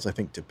 300 miles, I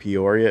think, to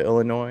Peoria,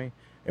 Illinois.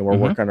 And we're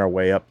working our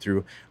way up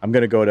through. I'm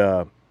going to go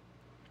to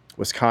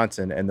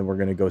Wisconsin, and then we're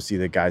going to go see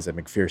the guys at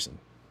McPherson.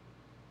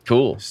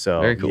 Cool.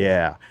 So, very cool.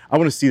 Yeah. I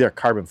want to see their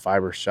carbon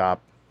fiber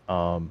shop.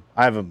 I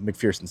have a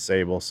McPherson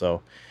Sable,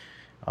 so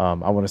I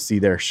want to see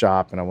their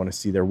shop, and I want to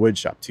see their wood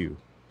shop too.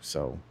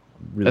 So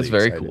I'm really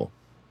excited. Very cool.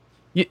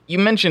 You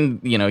mentioned,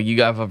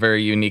 you have a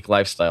very unique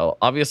lifestyle.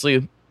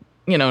 Obviously,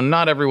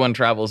 not everyone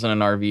travels in an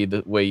RV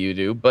the way you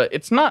do, but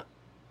it's not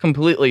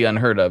completely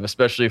unheard of,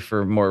 especially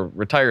for more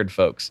retired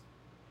folks.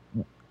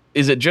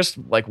 Is it just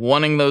like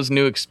wanting those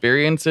new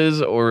experiences,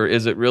 or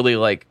is it really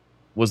like,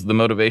 was the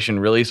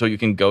motivation really so you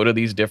can go to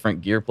these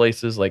different gear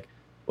places? Like,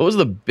 what was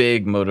the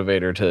big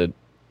motivator to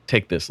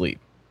take this leap?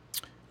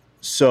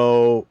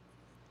 So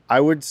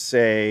I would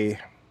say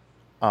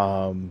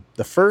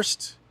the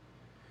first,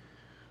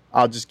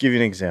 I'll just give you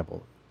an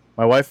example.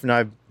 My wife and I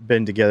have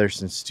been together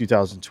since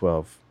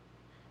 2012,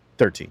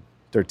 13.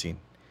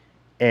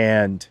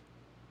 And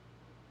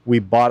we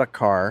bought a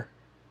car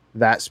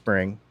that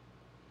spring.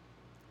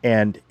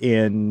 And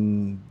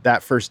in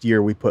that first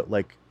year, we put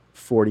like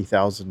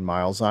 40,000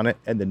 miles on it.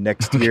 And the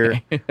next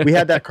year we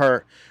had that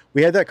car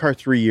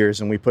 3 years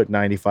and we put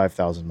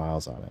 95,000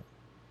 miles on it.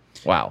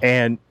 Wow.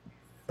 And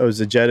it was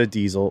a Jetta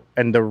diesel.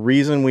 And the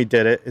reason we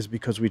did it is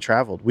because we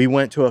traveled. We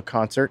went to a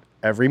concert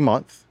every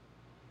month.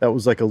 That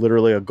was like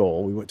literally a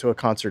goal. We went to a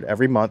concert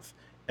every month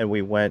and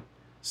we went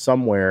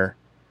somewhere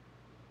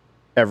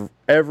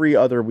every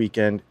other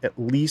weekend, at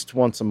least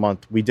once a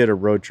month. We did a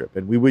road trip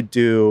and we would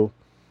do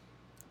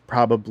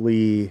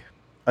probably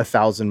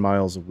 1,000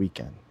 miles a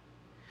weekend.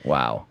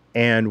 Wow.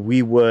 And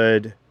we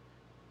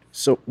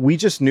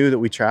just knew that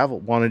we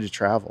wanted to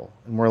travel.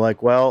 And we're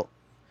like, well,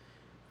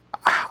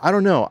 I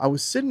don't know. I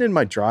was sitting in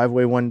my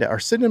driveway one day, or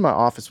sitting in my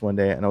office one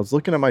day, and I was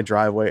looking at my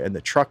driveway and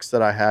the trucks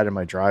that I had in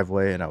my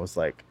driveway. And I was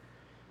like,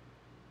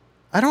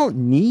 I don't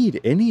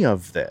need any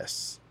of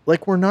this.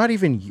 Like,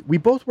 we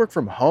both work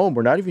from home.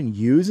 We're not even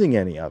using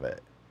any of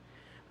it.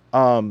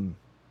 And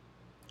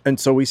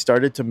so we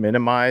started to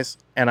minimize.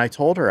 And I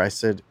told her, I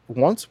said,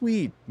 once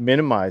we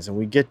minimize and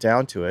we get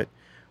down to it,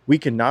 we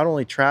can not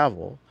only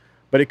travel,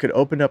 but it could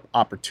open up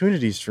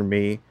opportunities for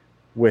me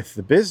with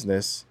the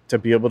business to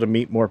be able to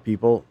meet more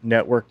people,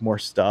 network more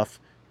stuff,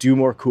 do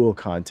more cool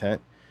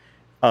content.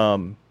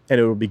 And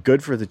it will be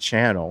good for the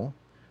channel.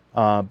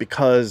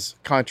 Because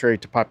contrary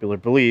to popular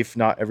belief,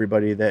 not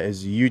everybody that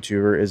is a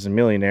YouTuber is a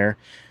millionaire.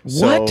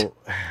 What? So,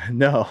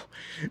 no.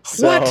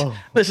 What?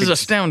 This is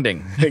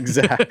astounding.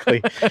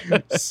 Exactly.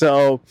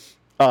 So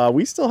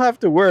we still have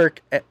to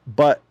work,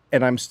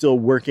 and I'm still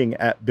working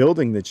at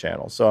building the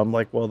channel. So I'm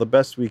like, well, the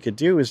best we could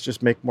do is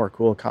just make more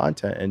cool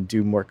content and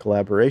do more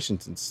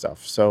collaborations and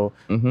stuff. So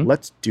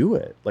let's do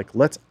it. Like,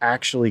 let's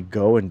actually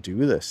go and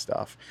do this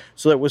stuff.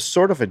 So it was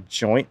sort of a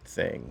joint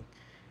thing.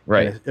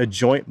 Right. A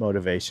joint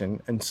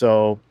motivation. And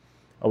so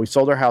we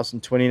sold our house in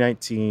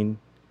 2019.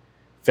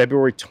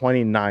 February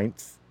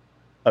 29th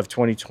of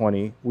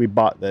 2020, we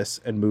bought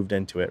this and moved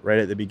into it right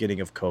at the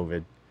beginning of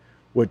COVID,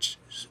 which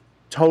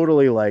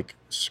totally like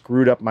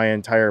screwed up my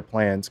entire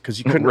plans because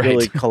you couldn't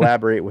really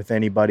collaborate with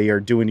anybody or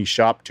do any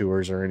shop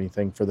tours or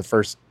anything for the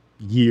first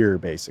year,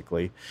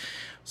 basically.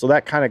 So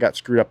that kind of got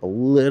screwed up a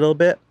little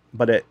bit.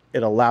 But it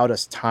allowed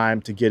us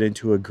time to get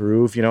into a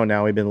groove. You know,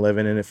 now we've been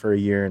living in it for a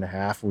year and a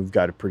half. And we've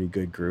got a pretty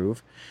good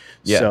groove.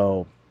 Yeah.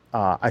 So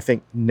I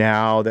think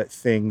now that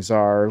things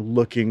are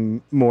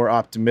looking more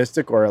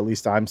optimistic, or at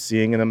least I'm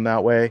seeing them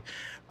that way,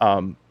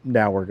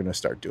 now we're going to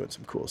start doing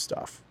some cool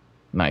stuff.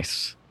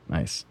 Nice.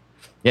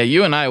 Yeah,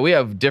 you and we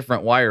have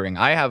different wiring.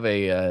 I have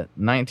a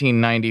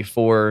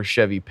 1994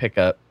 Chevy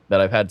pickup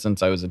that I've had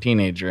since I was a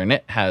teenager, and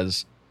it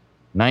has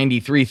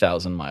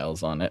 93,000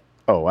 miles on it.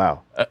 Oh,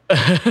 wow.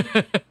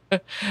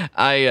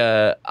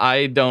 I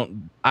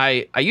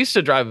used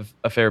to drive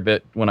a fair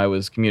bit when I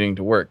was commuting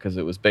to work because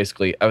it was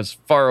basically, I was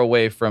far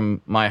away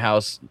from my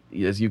house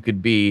as you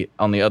could be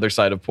on the other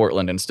side of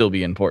Portland and still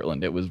be in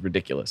Portland. It was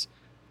ridiculous.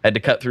 I had to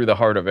cut through the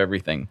heart of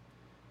everything.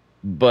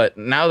 But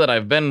now that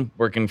I've been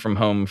working from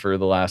home for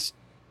the last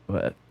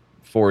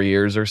 4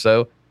 years or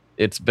so,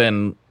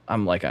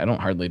 I'm like, I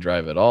don't hardly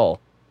drive at all.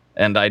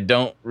 And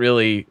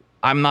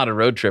I'm not a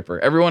road tripper.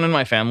 Everyone in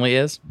my family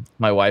is.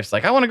 My wife's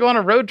like, I want to go on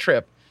a road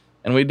trip.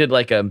 And we did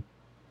like a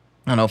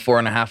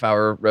 4.5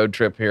 hour road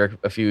trip here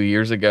a few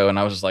years ago. And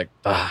I was just like,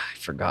 I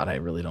forgot I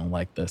really don't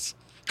like this.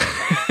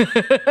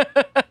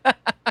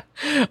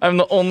 I'm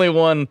the only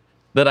one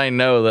that I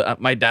know that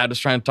my dad was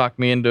trying to talk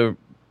me into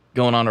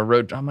going on a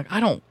road trip. I'm like,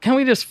 can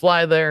we just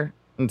fly there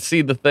and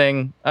see the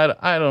thing?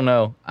 I don't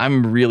know.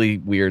 I'm really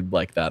weird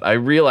like that. I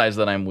realize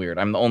that I'm weird.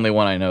 I'm the only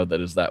one I know that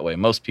is that way.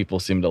 Most people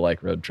seem to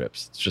like road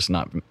trips. It's just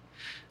not.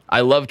 I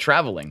love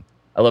traveling.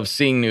 I love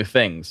seeing new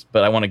things,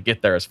 but I want to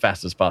get there as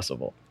fast as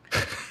possible.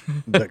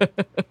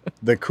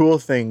 The cool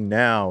thing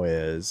now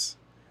is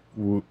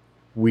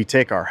we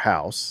take our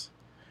house,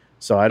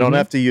 so I don't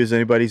have to use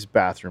anybody's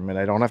bathroom, and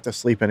I don't have to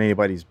sleep in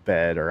anybody's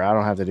bed, or I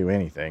don't have to do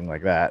anything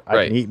like that.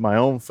 I can eat my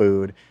own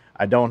food.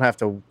 I don't have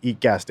to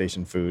eat gas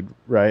station food,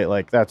 right?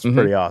 Like, that's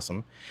pretty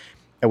awesome.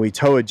 And we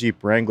tow a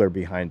Jeep Wrangler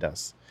behind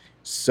us.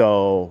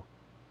 So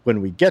when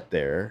we get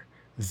there,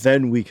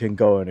 then we can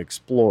go and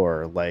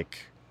explore,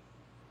 like,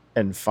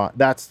 and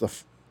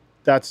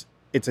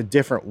it's a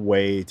different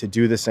way to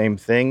do the same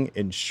thing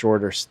in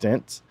shorter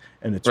stints,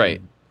 and it's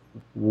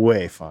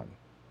way fun.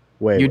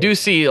 You do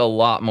see a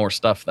lot more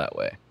stuff that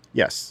way.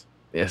 Yes,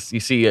 you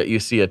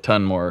see a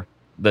ton more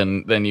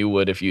than you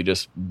would if you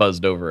just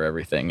buzzed over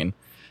everything. And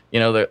you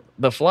know,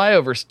 the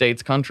flyover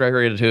states,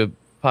 contrary to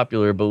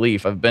popular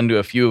belief, I've been to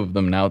a few of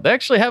them now. They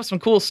actually have some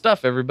cool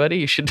stuff. Everybody,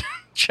 you should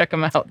check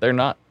them out.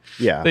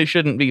 They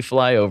shouldn't be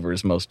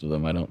flyovers, most of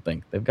them. I don't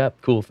think they've got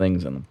cool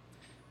things in them.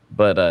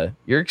 But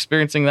you're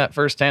experiencing that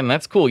firsthand, and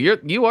that's cool.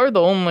 You are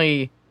the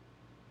only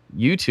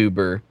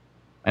YouTuber.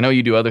 I know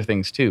you do other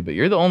things too, but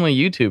you're the only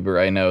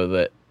YouTuber I know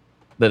that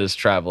is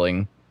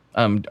traveling.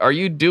 Are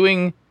you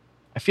doing?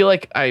 I feel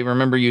like I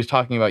remember you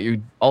talking about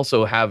you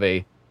also have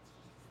a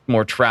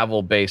more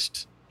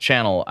travel-based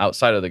channel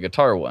outside of the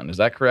guitar one. Is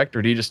that correct,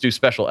 or do you just do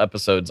special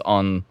episodes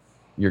on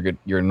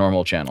your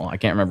normal channel? I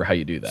can't remember how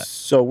you do that.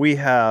 So we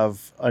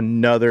have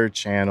another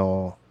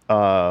channel.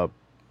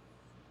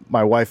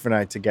 my wife and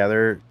I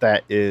together,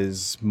 that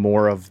is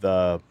more of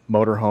the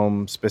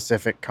motorhome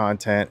specific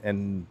content.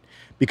 And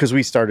because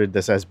we started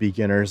this as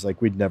beginners,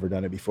 like we'd never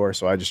done it before.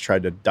 So I just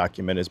tried to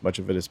document as much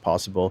of it as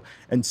possible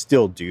and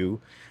still do.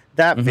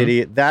 That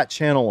video, that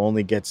channel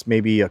only gets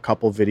maybe a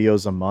couple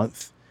videos a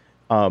month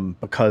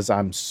because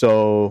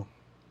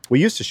we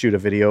used to shoot a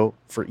video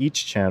for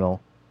each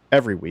channel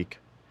every week.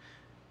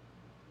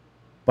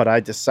 But I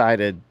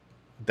decided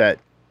that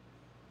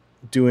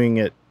doing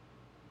it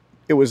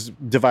was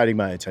dividing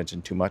my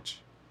attention too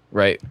much.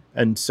 Right.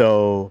 And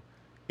so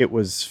it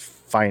was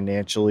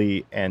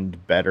financially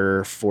and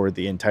better for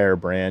the entire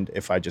brand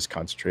if I just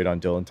concentrate on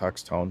Dylan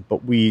Talks Tone.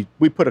 But we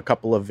put a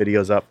couple of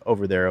videos up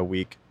over there a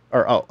week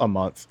or a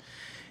month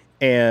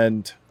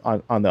and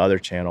on the other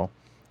channel.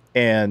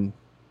 And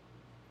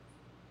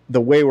the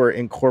way we're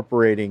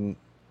incorporating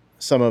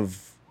some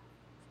of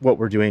what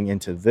we're doing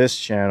into this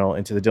channel,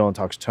 into the Dylan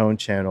Talks Tone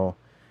channel,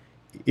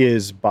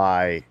 is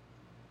by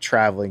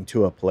traveling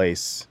to a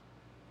place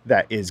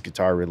that is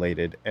guitar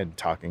related and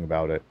talking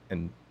about it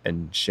and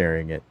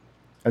sharing it.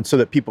 And so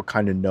that people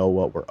kind of know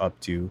what we're up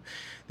to.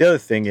 The other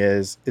thing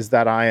is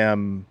that I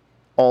am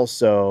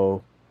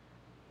also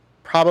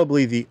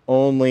probably the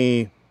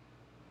only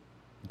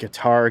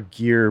guitar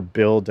gear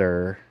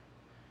builder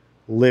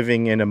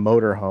living in a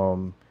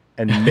motorhome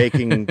and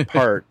making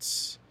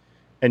parts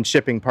and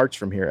shipping parts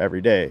from here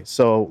every day.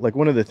 So like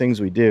one of the things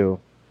we do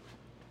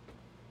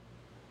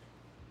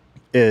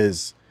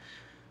is,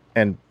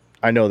 and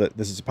I know that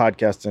this is a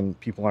podcast and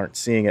people aren't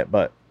seeing it,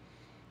 but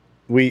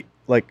we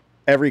like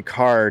every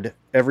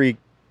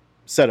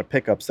set of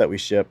pickups that we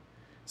ship.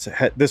 So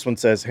this one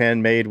says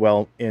handmade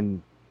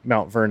in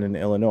Mount Vernon,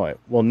 Illinois.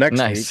 Well,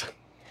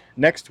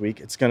 next week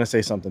it's going to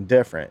say something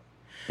different.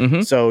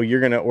 So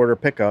you're going to order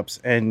pickups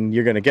and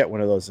you're going to get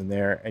one of those in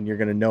there and you're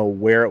going to know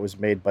where it was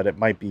made, but it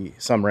might be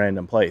some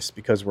random place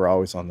because we're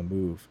always on the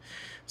move.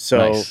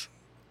 So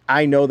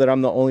I know that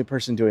I'm the only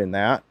person doing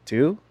that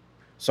too.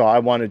 So I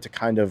wanted to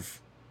kind of,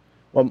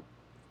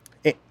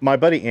 my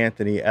buddy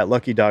Anthony at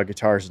Lucky Dog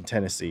Guitars in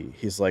Tennessee,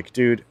 he's like,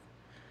 dude,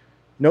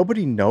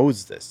 nobody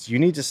knows this. You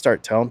need to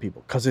start telling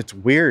people because it's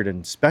weird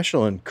and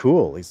special and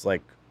cool. He's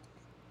like,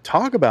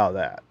 talk about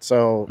that.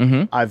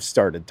 So I've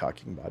started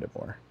talking about it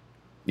more.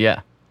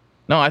 Yeah.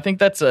 No, I think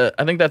that's a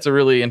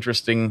really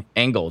interesting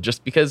angle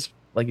just because,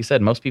 like you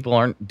said, most people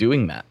aren't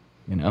doing that,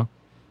 you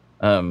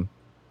know?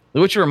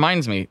 Which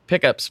reminds me,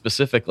 pickup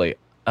specifically,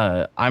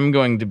 I'm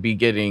going to be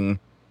getting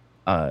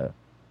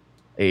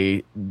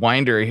a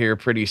winder here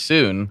pretty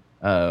soon.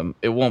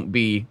 It won't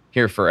be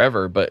here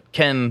forever, but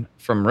Ken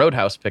from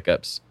Roadhouse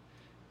Pickups,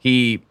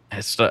 he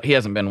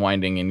hasn't been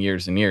winding in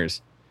years and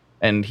years.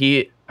 And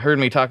he heard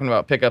me talking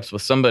about pickups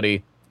with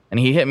somebody and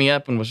he hit me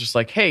up and was just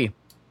like, hey,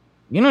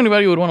 you know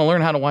anybody who would want to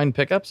learn how to wind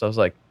pickups? I was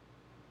like,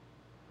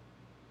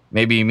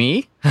 maybe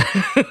me.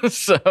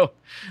 So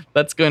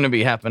that's going to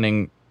be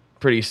happening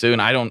pretty soon.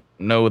 I don't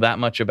know that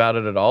much about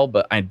it at all,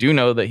 but I do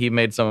know that he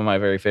made some of my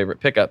very favorite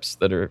pickups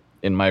that are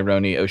in my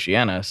Roni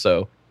Oceana.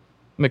 So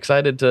I'm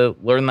excited to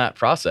learn that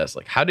process.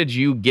 Like, how did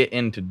you get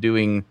into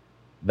doing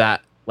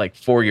that, like,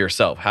 for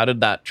yourself? How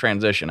did that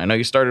transition? I know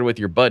you started with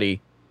your buddy,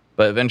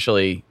 but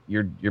eventually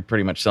you're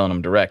pretty much selling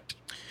them direct,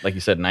 like you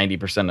said,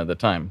 90% of the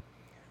time.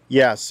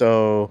 Yeah,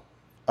 so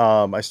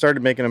I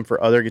started making them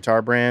for other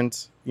guitar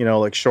brands, you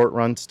know, like short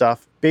run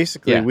stuff.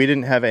 Basically, we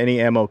didn't have any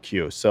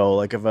MOQ. So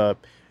like if a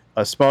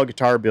small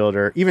guitar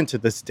builder, even to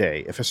this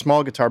day, if a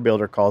small guitar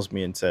builder calls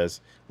me and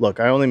says, look,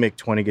 I only make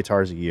 20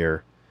 guitars a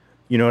year,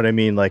 you know what I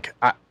mean? Like,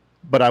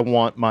 but I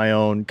want my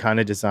own kind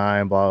of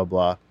design, blah,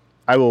 blah, blah.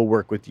 I will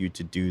work with you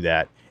to do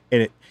that.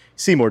 And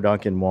Seymour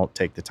Duncan won't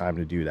take the time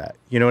to do that.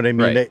 You know what I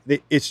mean?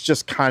 Right. It's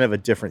just kind of a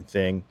different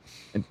thing.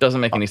 It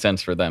doesn't make any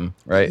sense for them,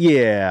 right?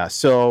 Yeah.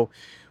 So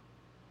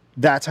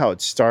that's how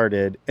it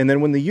started. And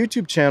then when the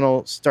YouTube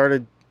channel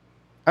started,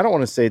 I don't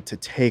want to say to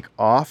take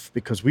off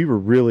because we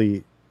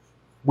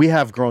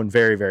have grown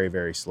very, very,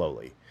 very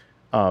slowly.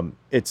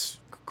 It's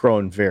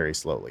grown very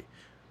slowly,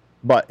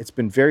 but it's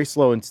been very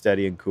slow and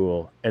steady and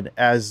cool. And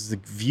as the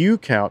view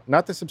count,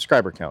 not the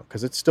subscriber count,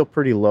 because it's still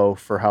pretty low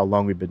for how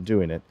long we've been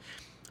doing it,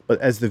 but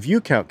as the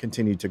view count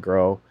continued to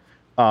grow,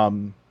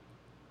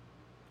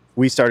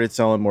 we started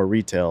selling more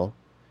retail.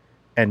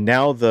 And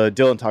now the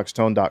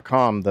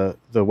DylanTalksTone.com, the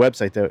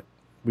website that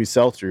we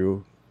sell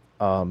through,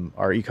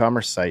 our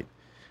e-commerce site,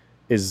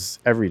 is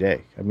every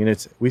day. I mean,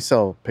 we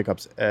sell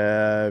pickups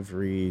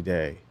every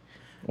day.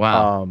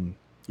 Wow.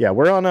 Yeah,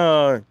 we're on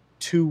a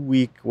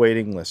 2-week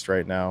waiting list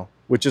right now,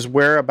 which is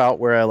where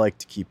I like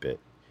to keep it.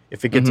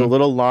 If it gets a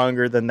little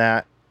longer than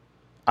that,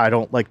 I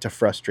don't like to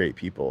frustrate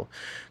people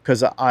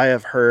because I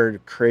have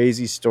heard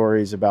crazy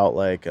stories about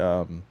like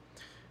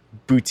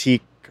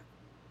boutique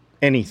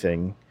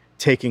anything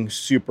taking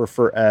super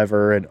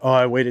forever and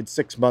I waited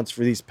 6 months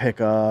for these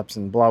pickups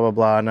and blah blah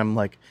blah, and I'm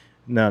like,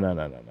 no.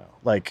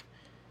 Like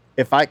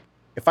if I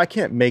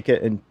can't make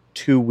it in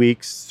 2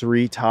 weeks,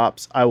 3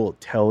 tops, I will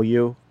tell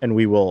you and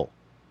we will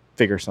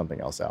figure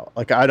something else out.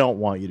 Like I don't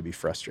want you to be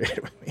frustrated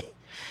with me.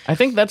 I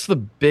think that's the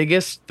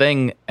biggest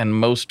thing and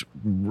most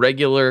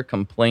regular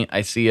complaint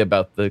I see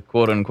about the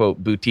quote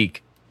unquote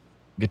boutique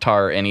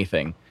guitar or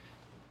anything.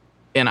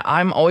 And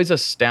I'm always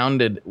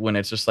astounded when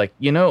it's just like,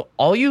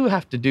 all you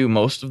have to do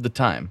most of the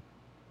time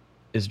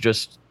is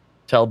just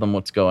tell them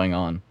what's going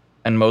on.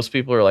 And most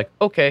people are like,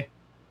 okay.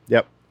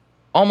 Yep.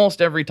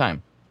 Almost every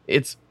time.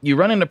 You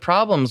run into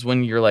problems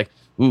when you're like,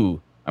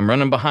 ooh, I'm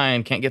running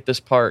behind, can't get this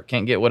part,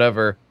 can't get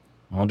whatever.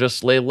 I'll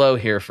just lay low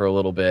here for a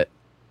little bit,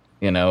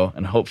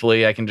 and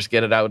hopefully I can just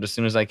get it out as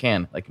soon as I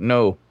can. Like,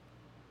 no,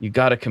 you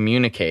got to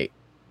communicate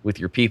with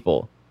your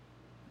people.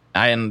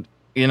 And,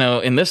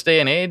 in this day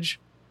and age,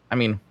 I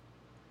mean,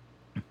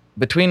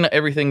 between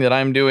everything that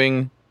I'm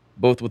doing,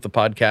 both with the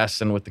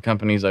podcasts and with the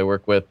companies I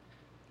work with,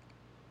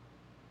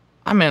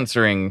 I'm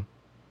answering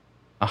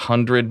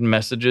 100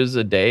 messages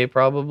a day,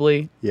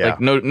 probably. Yeah.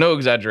 Like, no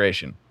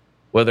exaggeration.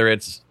 Whether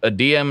it's a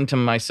DM to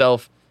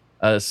myself,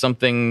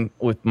 something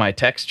with my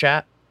text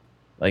chat,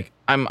 like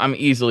I'm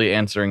easily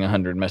answering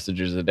 100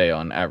 messages a day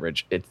on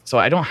average. So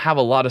I don't have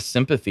a lot of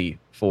sympathy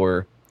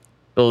for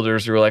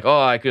builders who are like, oh,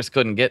 I just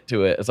couldn't get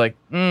to it. It's like,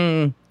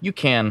 you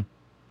can.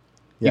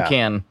 Yeah. You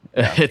can.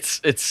 Yeah.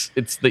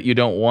 It's that you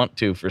don't want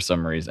to for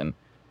some reason,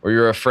 or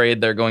you're afraid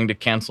they're going to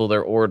cancel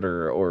their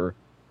order or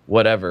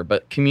whatever.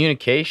 But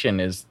communication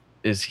is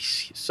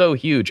so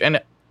huge,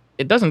 and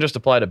it doesn't just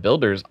apply to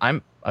builders.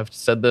 I've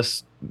said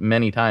this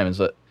many times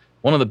that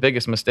one of the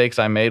biggest mistakes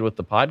I made with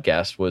the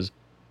podcast was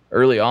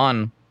early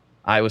on.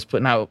 I was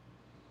putting out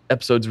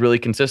episodes really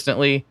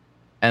consistently,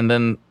 and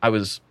then I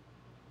was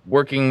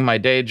working my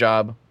day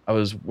job. I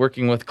was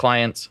working with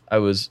clients. I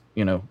was,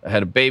 I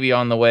had a baby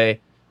on the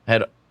way.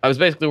 I was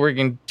basically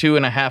working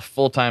 2.5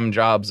 full-time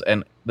jobs,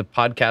 and the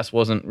podcast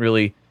wasn't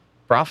really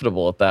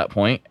profitable at that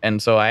point. And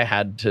so it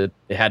had to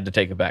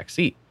take a back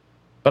seat.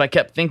 But I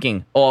kept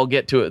thinking, I'll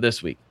get to it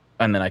this week.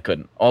 And then I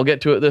couldn't. I'll get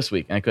to it this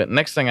week. And I couldn't.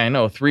 Next thing I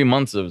know, 3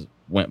 months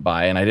went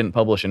by and I didn't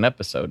publish an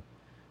episode.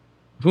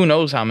 Who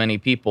knows how many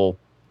people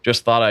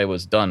just thought I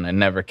was done and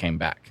never came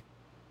back.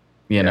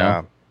 You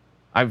know?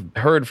 I've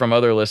heard from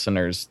other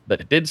listeners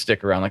that did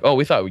stick around, like, oh,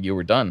 we thought you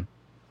were done.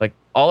 Like,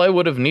 all I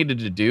would have needed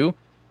to do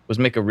was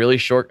make a really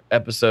short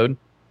episode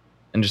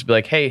and just be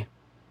like, hey,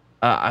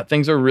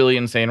 things are really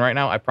insane right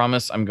now. I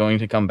promise I'm going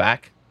to come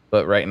back.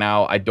 But right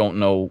now, I don't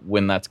know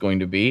when that's going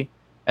to be.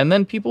 And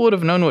then people would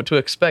have known what to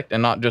expect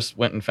and not just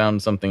went and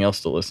found something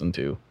else to listen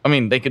to. I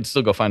mean, they could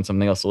still go find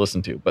something else to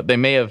listen to, but they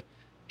may have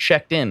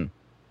checked in,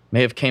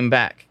 may have came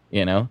back,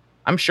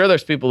 I'm sure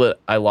there's people that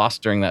I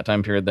lost during that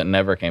time period that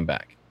never came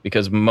back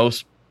because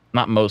a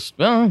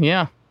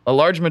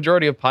large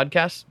majority of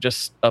podcasts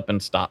just up and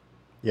stop.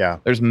 Yeah.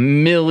 There's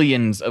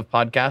millions of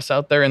podcasts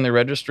out there in the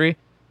registry,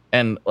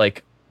 and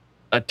like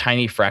a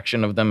tiny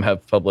fraction of them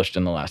have published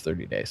in the last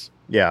 30 days.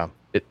 Yeah.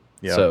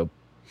 So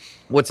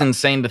what's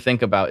insane to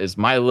think about is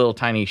my little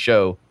tiny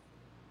show,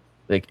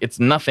 like, it's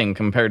nothing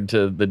compared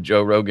to the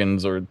Joe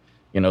Rogans or,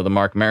 the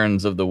Mark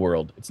Marons of the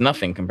world. It's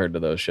nothing compared to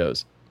those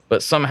shows.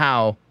 But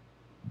somehow,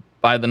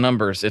 by the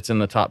numbers, it's in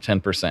the top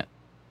 10%.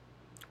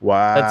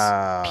 Wow.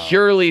 That's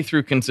purely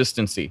through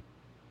consistency.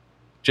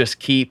 Just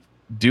keep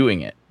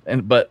doing it.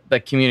 But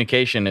that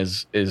communication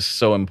is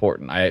so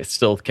important. I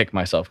still kick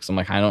myself because I'm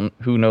like,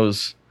 who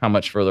knows how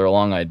much further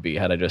along I'd be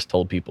had I just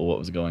told people what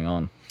was going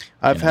on.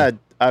 I've had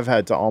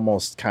to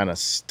almost kind of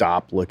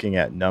stop looking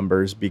at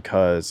numbers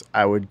because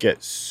I would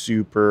get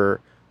super,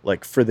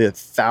 like, for the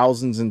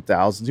thousands and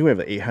thousands. We have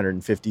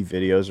 850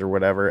 videos or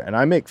whatever, and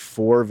I make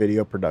 4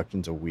 video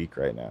productions a week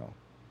right now.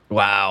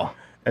 Wow.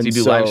 And so you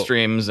do live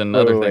streams and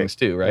other things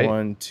too, right?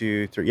 1,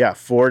 2, 3. Yeah,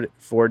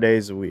 4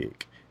 days a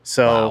week.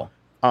 So,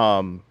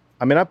 wow.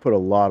 I put a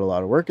lot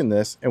of work in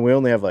this, and we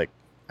only have, like,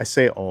 I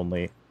say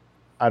only.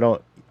 I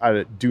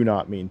do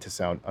not mean to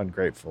sound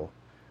ungrateful,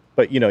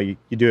 but you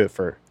do it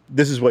for.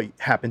 This is what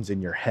happens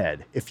in your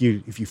head if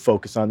you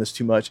focus on this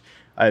too much.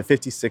 I have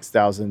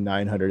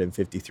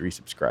 56,953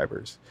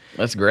 subscribers.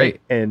 That's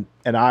great. And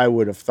I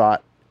would have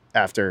thought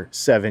after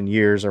 7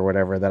 years or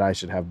whatever that I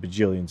should have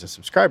bajillions of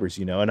subscribers,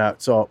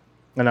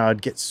 and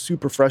I'd get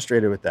super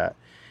frustrated with that.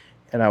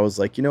 And I was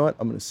like, you know what?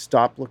 I'm going to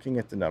stop looking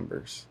at the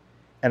numbers,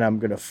 and I'm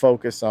going to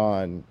focus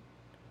on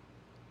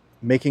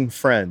making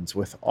friends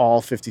with all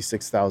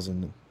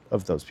 56,000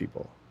 of those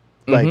people.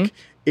 Mm-hmm. Like,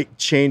 it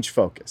changed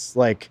focus.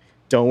 Like,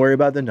 don't worry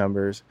about the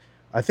numbers.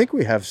 I think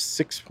we have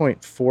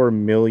 6.4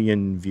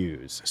 million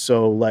views.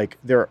 So, like,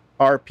 there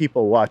are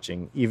people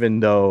watching, even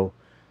though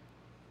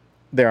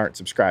they aren't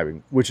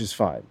subscribing, which is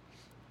fine.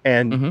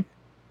 And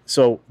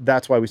so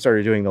that's why we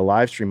started doing the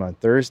live stream on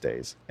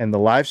Thursdays. And the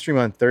live stream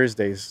on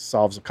Thursdays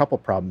solves a couple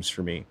problems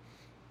for me.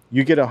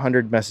 You get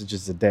 100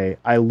 messages a day.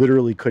 I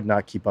literally could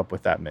not keep up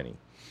with that many.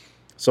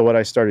 So what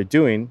I started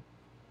doing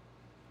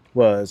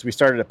was we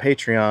started a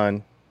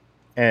Patreon.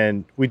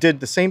 And we did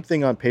the same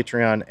thing on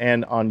Patreon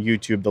and on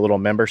YouTube, the little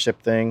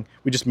membership thing.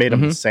 We just made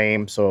them the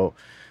same so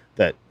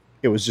that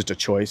it was just a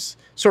choice.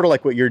 Sort of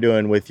like what you're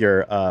doing with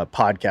your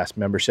podcast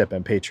membership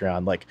and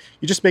Patreon. Like,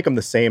 you just make them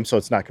the same so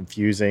it's not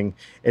confusing,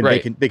 and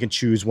they can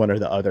choose one or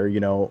the other,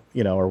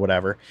 or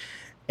whatever.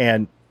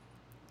 And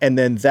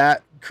then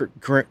that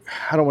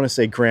I don't want to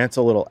say grants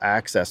a little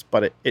access,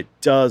 but it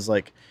does,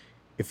 like,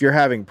 if you're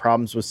having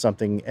problems with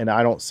something and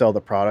I don't sell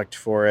the product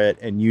for it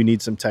and you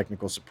need some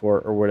technical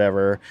support or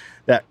whatever,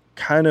 that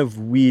kind of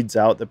weeds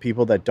out the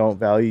people that don't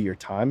value your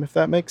time, if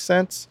that makes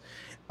sense.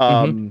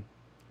 And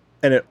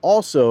it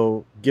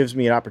also gives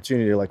me an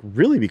opportunity to, like,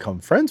 really become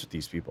friends with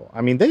these people.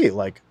 I mean,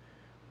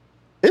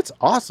 it's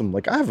awesome.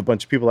 Like, I have a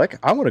bunch of people, like,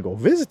 I want to go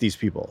visit these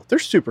people. They're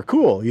super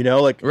cool, you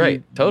know, like,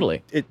 right.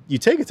 Totally. You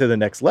take it to the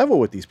next level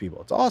with these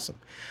people. It's awesome.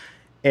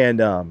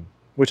 And,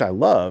 which I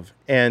love.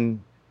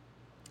 And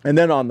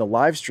then on the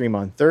live stream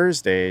on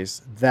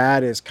Thursdays,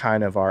 that is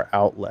kind of our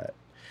outlet.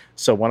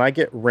 So when I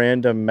get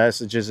random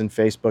messages in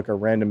Facebook or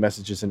random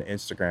messages in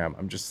Instagram,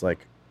 I'm just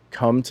like,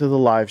 come to the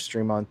live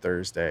stream on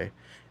Thursday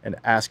and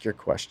ask your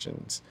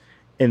questions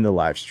in the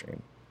live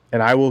stream.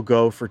 And I will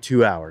go for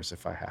 2 hours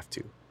if I have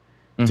to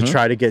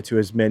try to get to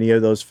as many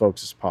of those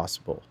folks as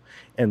possible.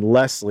 And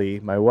Leslie,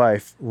 my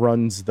wife,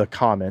 runs the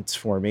comments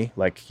for me.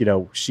 Like, you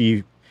know,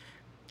 she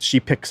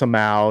picks them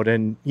out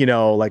and, you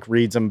know, like,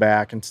 reads them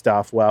back and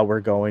stuff while we're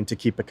going to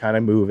keep it kind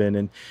of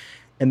moving.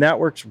 And that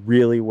works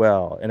really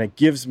well. And it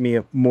gives me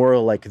more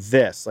like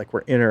this, like,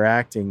 we're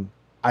interacting.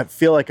 I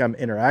feel like I'm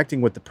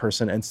interacting with the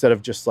person instead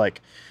of just like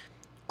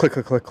click,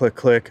 click, click, click,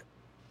 click,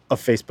 a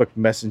Facebook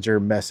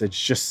Messenger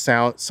message.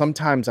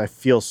 Sometimes I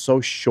feel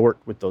so short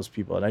with those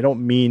people, and I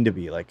don't mean to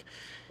be, like,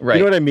 right.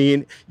 You know what I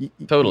mean?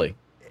 Totally.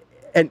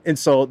 And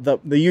so the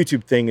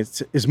YouTube thing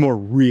is more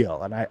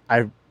real. And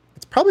I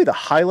it's probably the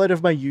highlight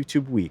of my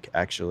YouTube week,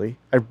 actually.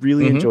 I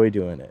really enjoy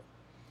doing it.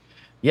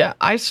 Yeah,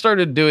 I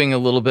started doing a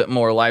little bit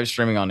more live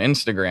streaming on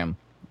Instagram,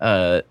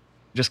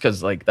 just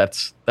because, like,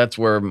 that's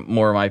where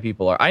more of my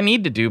people are. I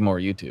need to do more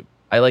YouTube.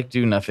 I, like,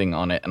 do nothing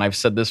on it, and I've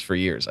said this for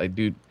years. I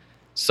do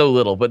so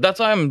little, but that's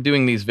why I'm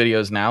doing these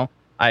videos now.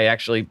 I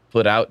actually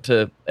put out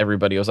to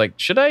everybody, I was like,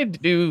 should I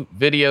do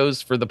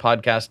videos for the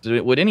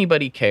podcast? Would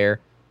anybody care?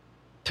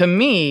 To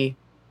me,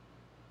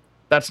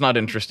 that's not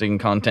interesting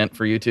content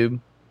for YouTube.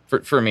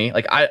 For me,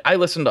 like, I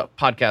listen to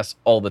podcasts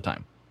all the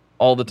time.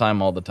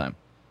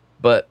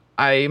 But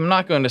I'm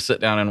not going to sit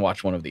down and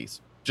watch one of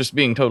these. Just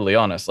being totally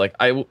honest. Like,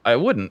 I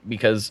wouldn't,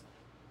 because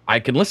I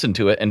can listen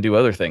to it and do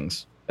other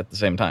things at the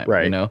same time,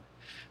 right? You know?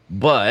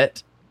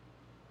 But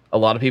a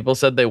lot of people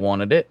said they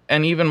wanted it.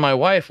 And even my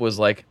wife was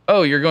like,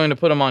 oh, you're going to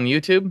put them on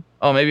YouTube?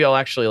 Oh, maybe I'll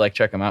actually, like,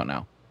 check them out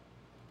now.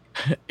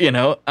 You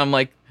know, I'm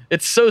like,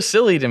 it's so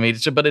silly to me,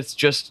 but it's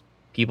just,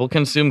 people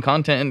consume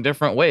content in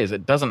different ways.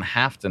 It doesn't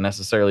have to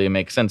necessarily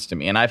make sense to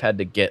me. And I've had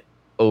to get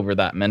over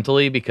that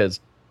mentally,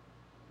 because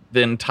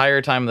the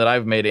entire time that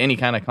I've made any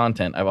kind of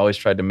content, I've always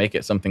tried to make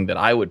it something that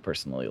I would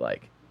personally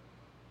like.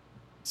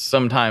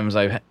 Sometimes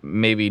I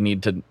maybe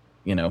need to,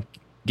 you know,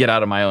 get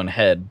out of my own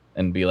head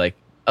and be like,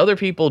 other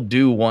people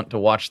do want to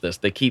watch this.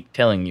 They keep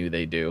telling you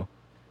they do.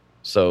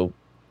 So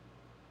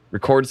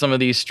record some of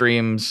these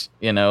streams,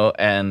 you know,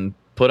 and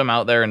put them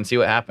out there and see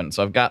what happens.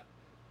 So I've got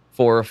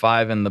 4 or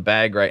 5 in the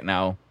bag right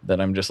now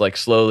that I'm just, like,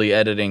 slowly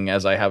editing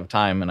as I have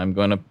time. And I'm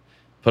going to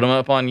put them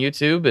up on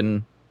YouTube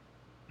and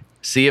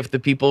see if the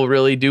people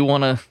really do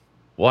want to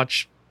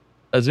watch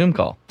a Zoom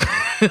call.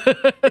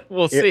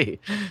 We'll see.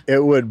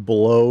 It would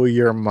blow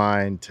your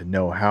mind to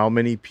know how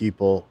many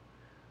people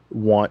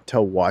want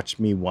to watch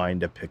me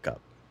wind a pickup.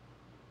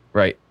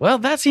 Right. Well,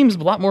 that seems a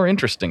lot more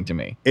interesting to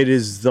me. It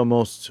is the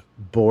most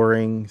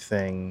boring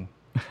thing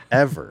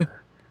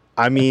ever.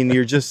 I mean,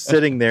 you're just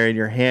sitting there and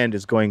your hand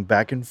is going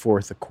back and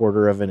forth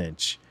 1/4 of an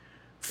inch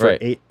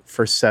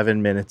for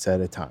 7 minutes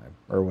at a time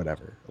or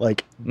whatever.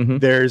 Like,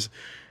 there's,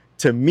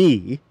 to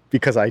me,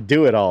 because I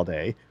do it all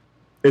day,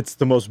 it's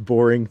the most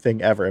boring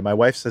thing ever. And my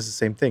wife says the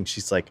same thing.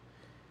 She's like,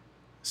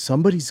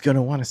 somebody's going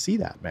to want to see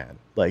that, man.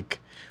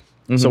 Like,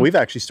 so we've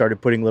actually started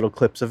putting little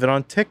clips of it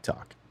on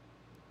TikTok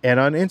and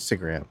on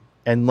Instagram.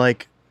 And,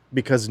 like,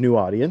 because new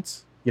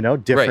audience, you know,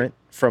 different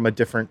from a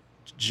different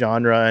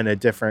genre and a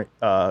different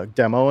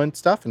demo and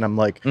stuff. And I'm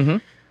like,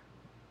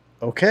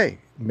 okay,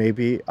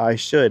 maybe I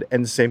should.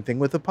 And the same thing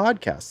with the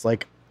podcast.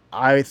 Like,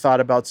 I thought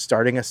about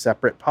starting a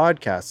separate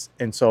podcast.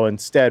 And so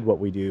instead what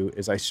we do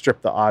is I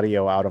strip the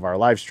audio out of our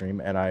live stream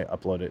and I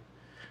upload it.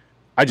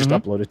 I just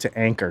upload it to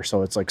Anchor.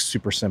 So it's, like,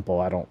 super simple.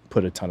 I don't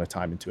put a ton of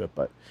time into it,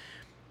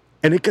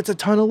 and it gets a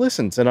ton of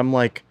listens. And I'm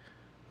like,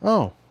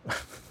 oh,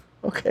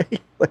 okay.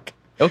 Like,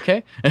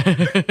 okay.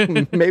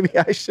 Maybe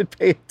I should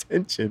pay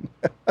attention.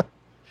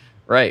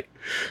 Right.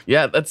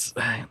 Yeah, that's,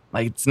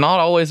 like, it's not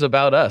always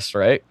about us,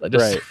 right?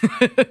 Right.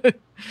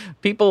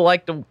 People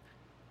like to,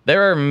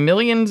 there are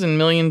millions and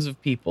millions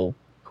of people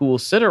who will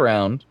sit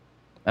around,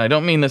 and I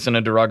don't mean this in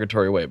a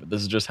derogatory way, but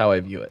this is just how I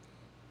view it.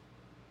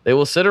 They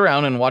will sit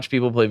around and watch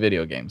people play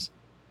video games.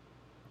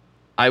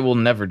 I will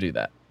never do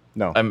that.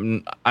 No.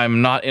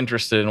 I'm not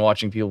interested in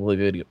watching people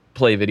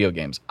play video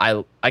games.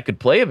 I could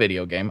play a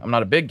video game. I'm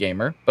not a big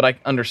gamer, but I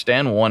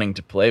understand wanting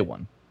to play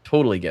one.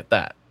 Totally get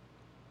that.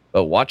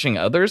 But watching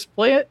others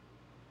play it?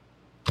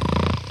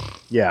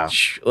 Yeah.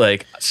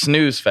 Like,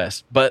 snooze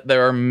fest. But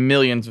there are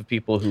millions of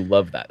people who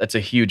love that. That's a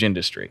huge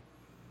industry.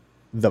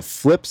 The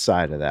flip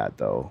side of that,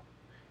 though,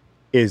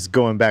 is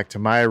going back to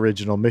my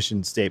original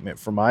mission statement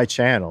for my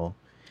channel,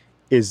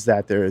 is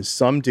that there is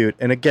some dude,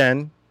 and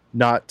again,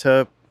 not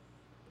to,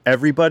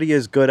 everybody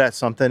is good at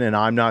something and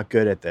I'm not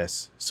good at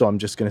this, so I'm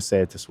just going to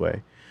say it this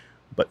way,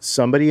 but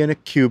somebody in a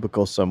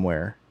cubicle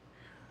somewhere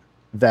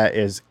that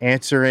is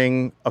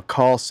answering a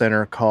call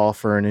center call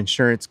for an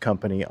insurance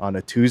company on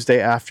a Tuesday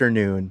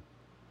afternoon,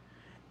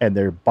 and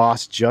their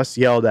boss just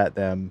yelled at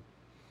them,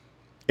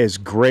 is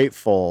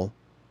grateful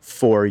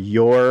for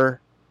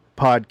your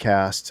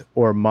podcast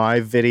or my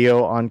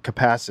video on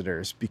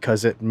capacitors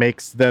because it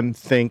makes them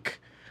think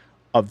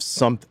of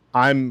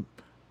something.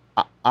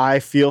 I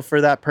feel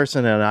for that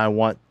person and I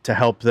want to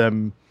help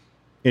them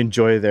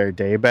enjoy their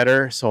day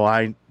better.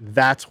 So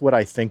that's what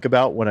I think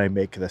about when I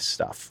make this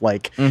stuff.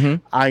 Like,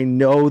 I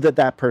know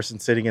that person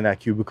sitting in that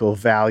cubicle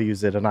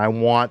values it, and I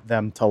want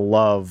them to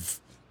love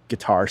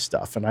guitar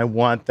stuff, and I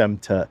want them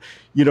to,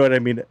 you know what I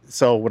mean?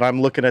 So when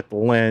I'm looking at the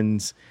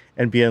lens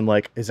and being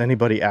like, is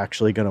anybody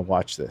actually going to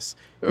watch this?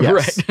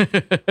 Yes.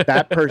 Right.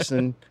 That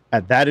person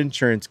at that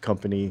insurance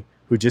company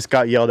who just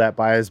got yelled at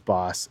by his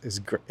boss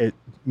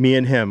me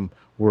and him,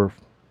 we're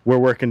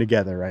working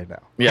together right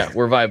now. Yeah,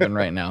 we're vibing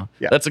right now.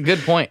 Yeah. That's a good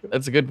point.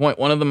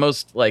 One of the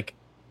most like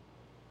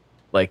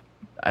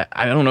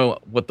I don't know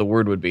what the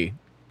word would be.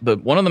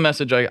 One of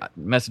the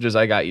messages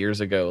I got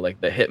years ago,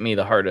 like that hit me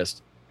the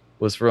hardest,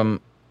 was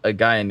from a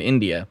guy in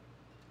India,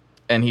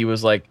 and he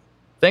was like,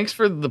 "Thanks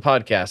for the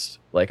podcast.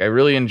 Like, I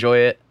really enjoy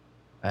it."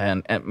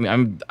 And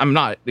I'm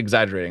not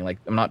exaggerating. Like,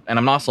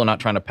 I'm also not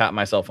trying to pat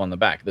myself on the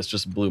back. This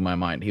just blew my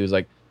mind. He was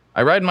like,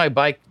 "I ride my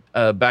bike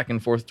back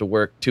and forth to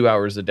work 2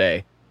 hours a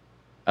day."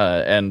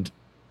 And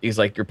he's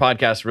like, your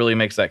podcast really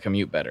makes that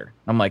commute better.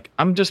 I'm like,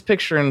 I'm just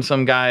picturing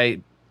some guy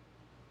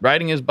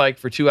riding his bike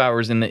for 2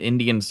 hours in the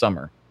Indian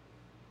summer.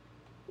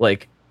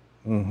 Like,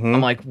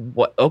 I'm like,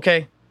 what?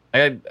 Okay.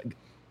 I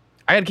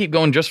had to keep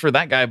going just for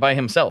that guy by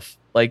himself.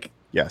 Like,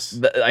 yes.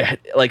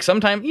 Like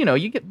sometimes,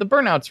 you get the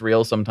burnout's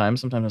real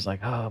sometimes. Sometimes it's like,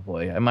 oh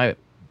boy,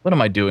 what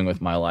am I doing with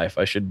my life?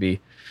 I should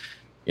be,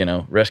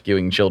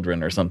 rescuing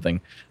children or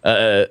something.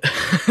 Yeah.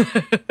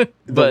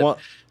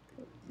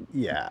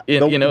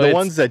 The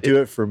ones that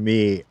do it for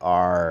me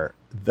are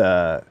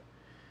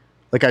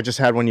like I just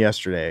had one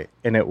yesterday,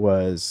 and it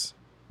was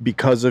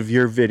because of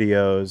your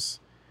videos,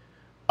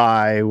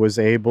 I was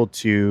able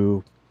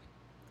to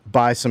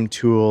buy some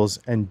tools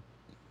and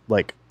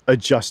like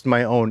adjust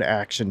my own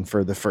action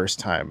for the first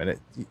time, and it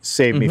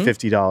saved me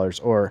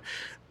 $50. Or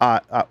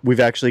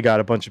we've actually got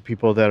a bunch of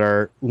people that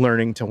are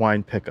learning to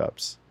wind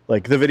pickups.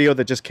 Like the video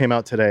that just came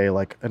out today,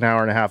 like an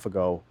hour and a half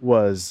ago,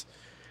 was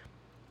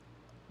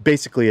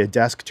basically a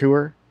desk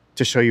tour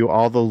to show you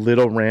all the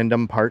little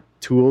random part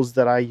tools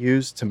that I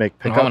use to make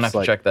pickups. I'm gonna have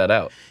to check that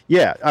out.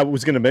 Yeah, I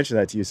was going to mention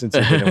that to you since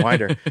you've been a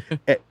winder,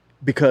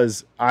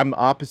 because I'm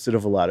opposite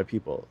of a lot of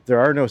people. There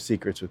are no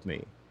secrets with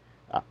me.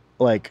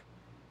 Like,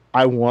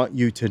 I want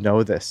you to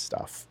know this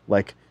stuff.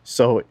 Like,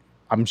 so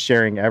I'm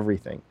sharing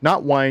everything,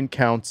 not wind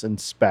counts and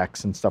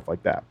specs and stuff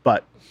like that,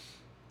 but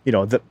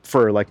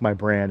for like my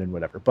brand and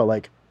whatever. But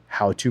like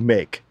how to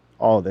make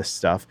all this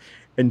stuff,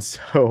 and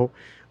so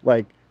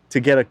like. To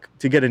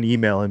get an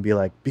email and be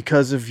like,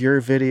 because of your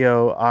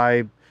video,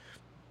 I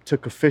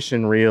took a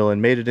fishing reel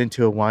and made it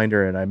into a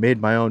winder, and I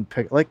made my own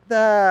pick. Like,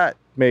 that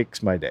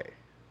makes my day.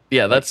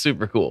 Yeah, that's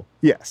super cool.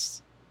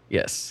 Yes.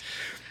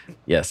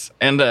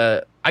 And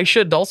I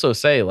should also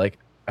say, like,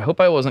 I hope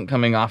I wasn't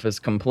coming off as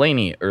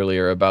complainy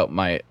earlier about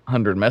my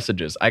 100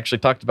 messages. I actually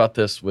talked about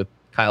this with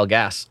Kyle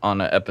Gass on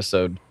an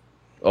episode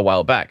a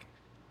while back,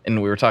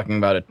 and we were talking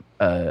about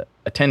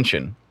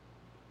attention,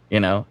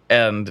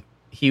 and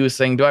he was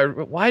saying,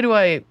 why do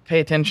I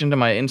pay attention to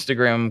my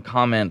Instagram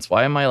comments?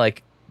 Why am I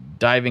like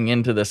diving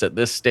into this at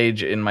this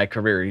stage in my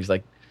career? He's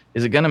like,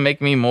 is it going to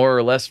make me more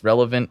or less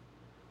relevant?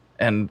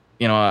 And,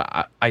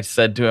 I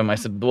said to him,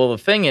 well, the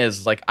thing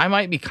is, like, I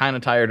might be kind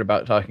of tired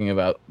about talking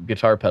about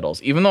guitar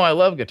pedals, even though I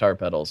love guitar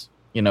pedals.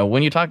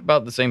 When you talk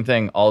about the same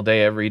thing all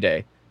day, every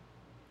day,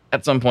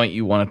 at some point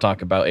you want to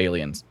talk about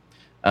aliens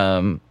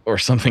or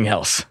something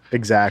else.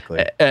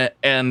 Exactly.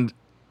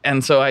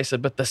 And so I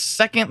said, but the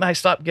second I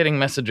stop getting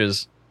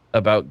messages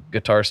about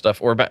guitar stuff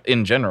or about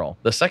in general,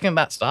 the second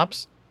that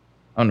stops,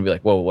 I'm going to be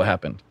like, whoa, what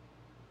happened?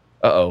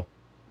 Uh-oh.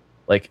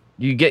 Like,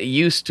 you get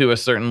used to a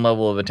certain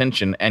level of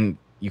attention and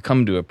you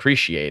come to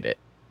appreciate it.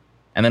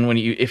 And then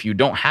if you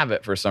don't have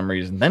it for some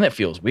reason, then it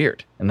feels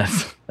weird. And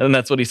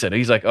that's what he said.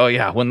 He's like, oh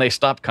yeah, when they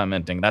stop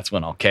commenting, that's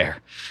when I'll care.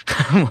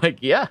 I'm like,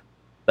 yeah,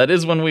 that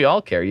is when we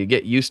all care. You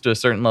get used to a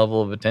certain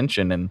level of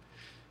attention,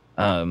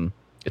 and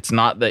it's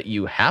not that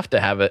you have to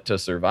have it to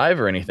survive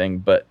or anything,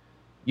 but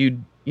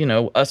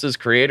us as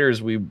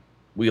creators, we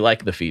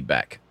like the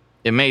feedback.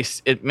 It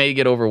may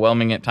get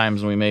overwhelming at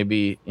times, and we may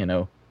be,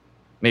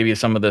 maybe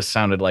some of this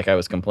sounded like I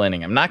was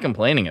complaining. I'm not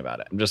complaining about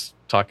it. I'm just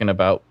talking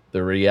about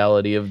the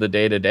reality of the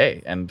day to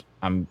day, and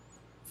I'm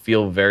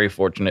feel very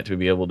fortunate to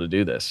be able to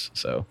do this.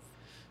 So,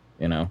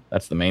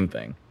 that's the main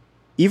thing.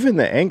 Even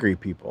the angry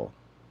people,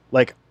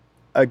 like,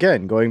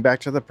 again, going back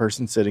to the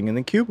person sitting in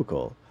the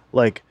cubicle,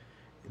 like,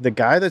 the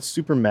guy that's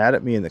super mad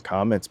at me in the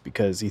comments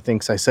because he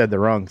thinks I said the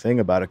wrong thing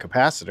about a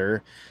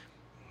capacitor,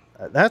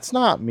 that's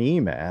not me,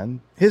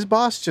 man. His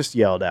boss just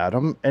yelled at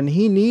him, and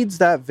he needs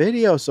that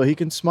video so he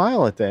can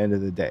smile at the end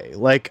of the day.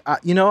 Like, I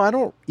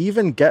don't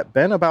even get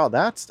bent about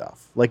that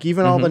stuff. Like,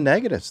 even all the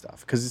negative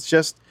stuff, because it's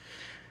just,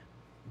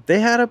 they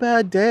had a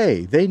bad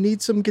day. They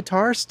need some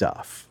guitar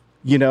stuff.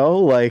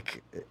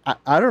 Like,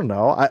 I don't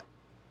know.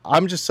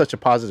 I'm just such a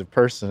positive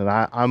person, and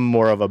I'm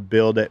more of a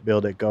build it,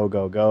 go,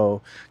 go,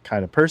 go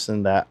kind of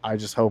person that I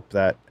just hope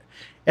that,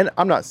 and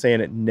I'm not saying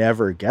it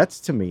never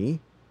gets to me,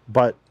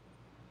 but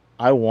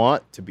I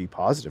want to be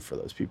positive for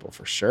those people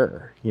for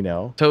sure,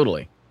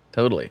 Totally.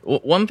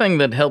 One thing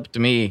that helped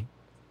me,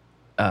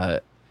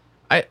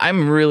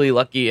 I'm really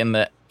lucky in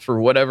that for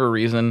whatever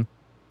reason,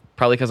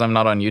 probably because I'm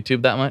not on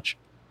YouTube that much,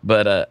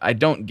 but I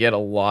don't get a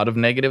lot of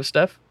negative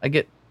stuff.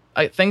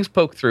 Things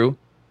poke through.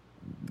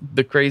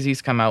 The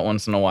crazies come out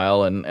once in a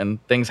while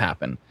and things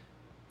happen.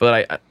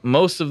 But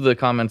most of the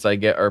comments I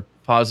get are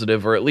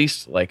positive or at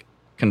least like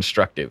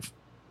constructive.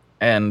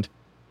 And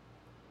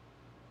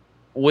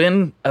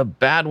when a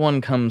bad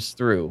one comes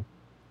through,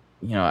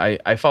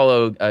 I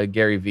follow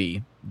Gary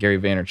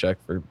Vaynerchuk,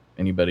 for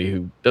anybody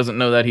who doesn't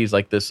know that. He's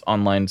like this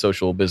online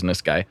social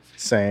business guy.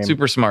 Same.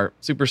 Super smart.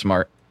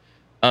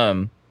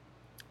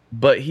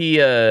 But he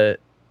had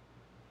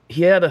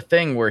a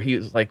thing where he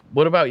was like,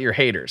 what about your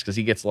haters? Because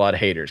he gets a lot of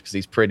haters because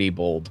he's pretty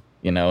bold,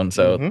 and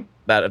so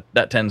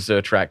that tends to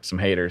attract some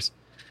haters.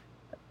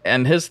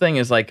 And his thing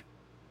is like,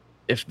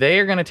 if they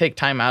are going to take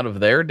time out of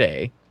their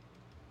day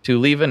to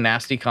leave a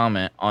nasty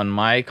comment on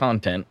my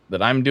content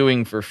that I'm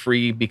doing for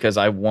free because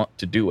I want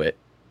to do it,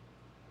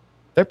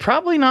 they're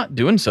probably not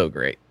doing so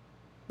great.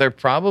 They're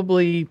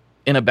probably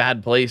in a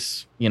bad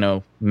place,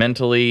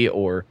 mentally,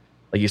 or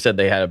like you said,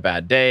 they had a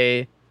bad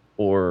day,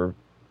 or,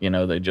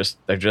 they're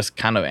just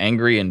kind of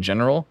angry in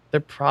general.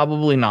 They're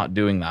probably not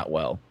doing that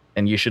well.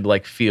 And you should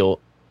like feel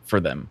for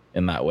them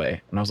in that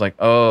way. And I was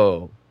like,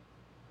 oh,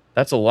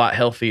 that's a lot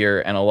healthier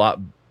and a lot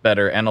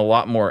better and a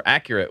lot more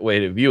accurate way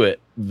to view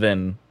it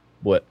than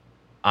what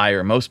I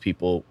or most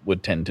people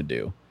would tend to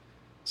do.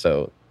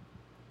 So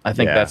I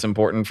think that's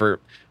important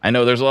I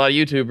know there's a lot of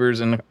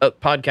YouTubers and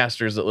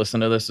podcasters that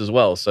listen to this as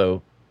well.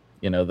 So,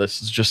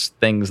 this is just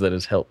things that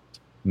has helped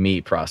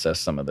me process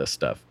some of this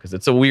stuff, because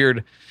it's a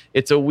weird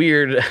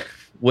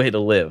way to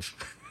live.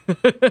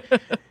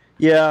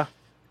 Yeah.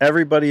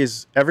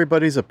 Everybody's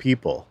a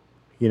people,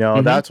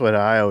 that's what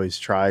I always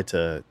try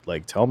to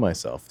like tell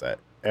myself, that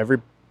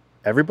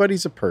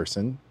everybody's a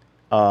person.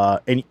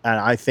 And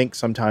I think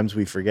sometimes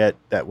we forget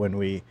that when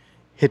we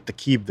hit the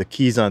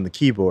keys on the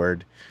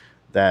keyboard,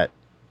 that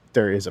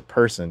there is a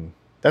person.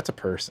 That's a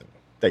person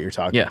that you're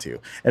talking to.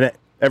 And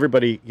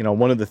everybody,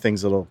 one of the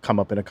things that'll come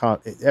up in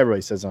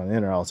everybody says on the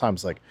internet all the time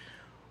is like,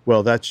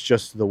 well, that's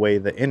just the way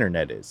the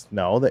internet is.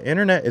 No, the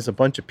internet is a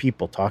bunch of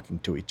people talking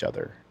to each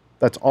other.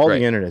 That's all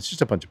the internet. It's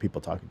just a bunch of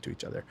people talking to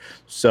each other.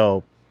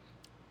 So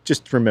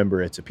just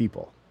remember, it's a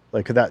people.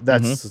 Like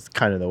that's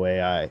kind of the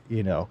way I,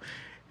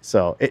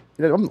 So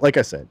like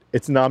I said,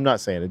 I'm not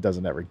saying it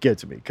doesn't ever get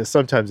to me, because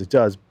sometimes it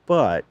does,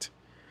 but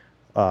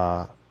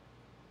I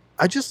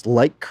just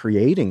like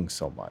creating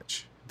so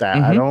much that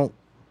I don't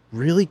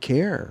really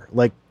care.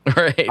 Like,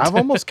 I've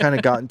almost kind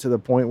of gotten to the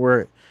point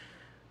where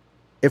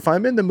if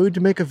I'm in the mood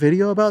to make a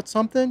video about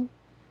something,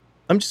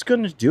 I'm just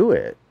going to do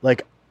it.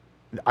 Like,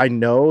 I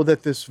know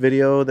that this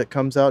video that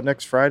comes out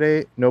next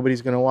Friday,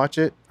 nobody's going to watch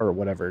it, or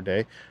whatever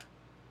day,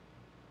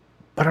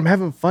 but I'm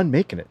having fun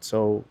making it.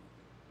 So,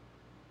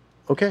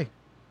 okay.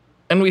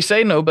 And we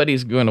say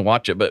nobody's going to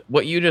watch it, but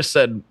what you just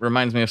said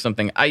reminds me of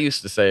something I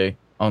used to say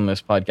on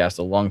this podcast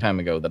a long time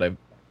ago that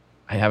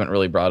I haven't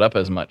really brought up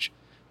as much.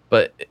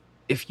 But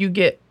if you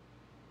get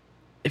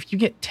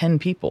 10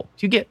 people,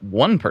 if you get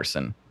one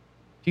person,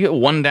 if you get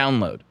one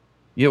download,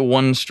 you get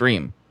one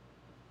stream.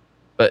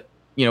 But,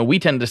 we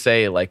tend to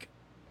say like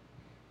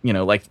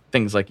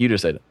things like you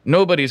just said,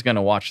 nobody's going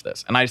to watch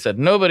this. And I said,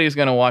 nobody's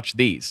going to watch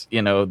these,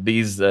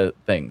 these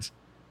things.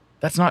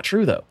 That's not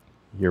true though.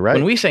 You're right.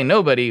 When we say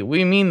nobody,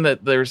 we mean that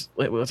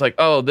it's like,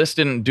 oh, this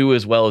didn't do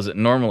as well as it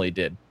normally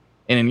did.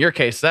 And in your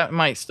case, that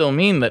might still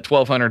mean that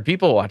 1,200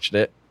 people watched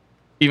it,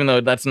 even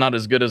though that's not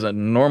as good as a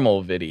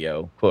normal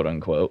video, quote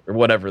unquote, or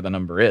whatever the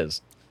number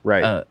is.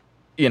 Right.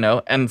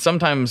 And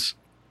sometimes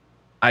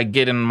I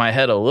get in my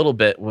head a little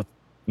bit with,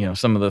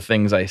 some of the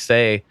things I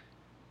say,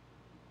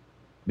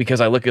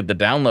 because I look at the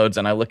downloads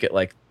and I look at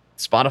like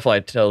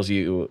Spotify tells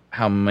you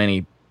how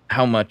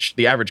much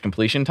the average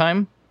completion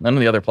time. None of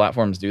the other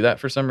platforms do that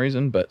for some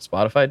reason, but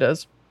Spotify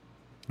does.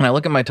 And I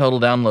look at my total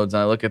downloads and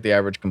I look at the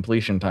average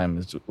completion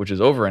time, which is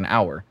over an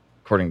hour,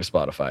 according to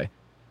Spotify.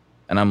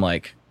 And I'm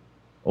like,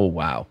 oh,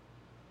 wow.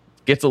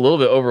 It gets a little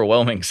bit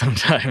overwhelming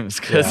sometimes,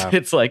 because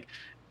it's like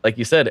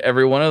you said,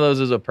 every one of those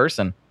is a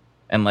person.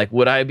 And like,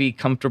 would I be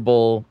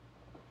comfortable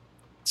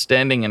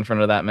standing in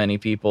front of that many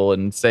people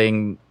and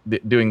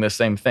doing the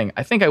same thing?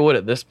 I think I would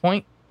at this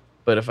point.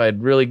 But if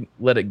I'd really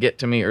let it get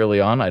to me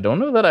early on, I don't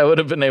know that I would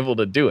have been able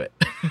to do it.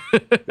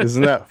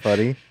 Isn't that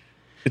funny?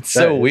 It's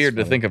so weird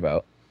to think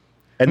about.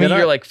 I mean,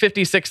 you're like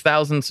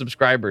 56,000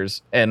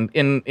 subscribers, and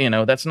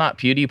that's not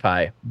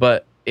PewDiePie,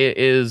 but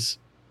it's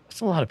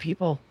a lot of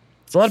people.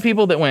 It's a lot of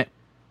people that went,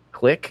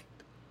 click.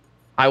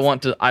 I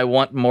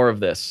want more of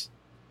this.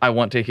 I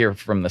want to hear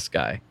from this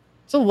guy.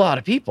 It's a lot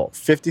of people.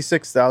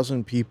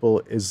 56,000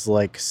 people is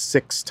like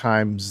 6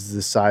 times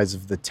the size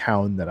of the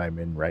town that I'm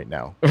in right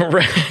now.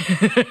 Right.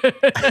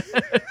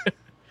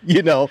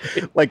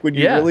 Like when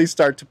you really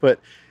start to put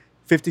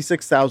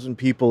 56,000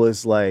 people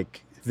is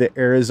like the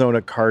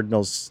Arizona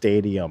Cardinals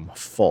stadium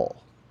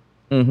full.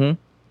 Mm-hmm.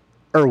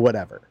 Or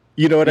whatever.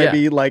 You know what I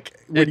mean? Like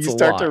when It's you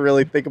start a lot. to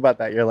really think about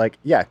that, you're like,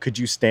 yeah, could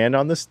you stand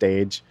on the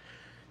stage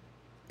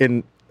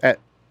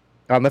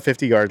on the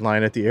 50-yard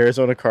line at the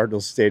Arizona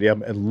Cardinals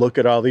stadium and look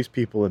at all these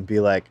people and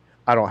be like,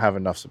 I don't have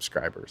enough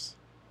subscribers.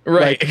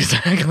 Right, like,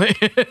 exactly.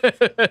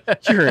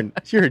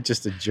 you're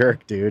just a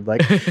jerk, dude.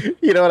 Like,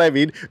 you know what I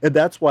mean? And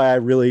that's why I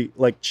really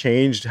like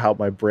changed how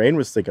my brain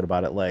was thinking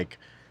about it. Like,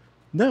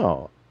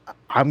 no,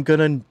 I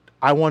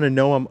want to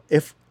know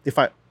if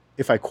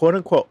I quote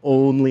unquote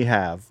only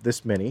have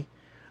this many,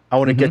 I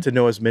want to get to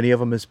know as many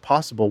of them as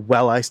possible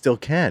while I still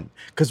can.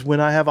 Because when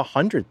I have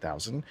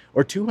 100,000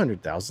 or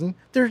 200,000,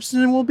 there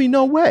will be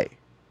no way.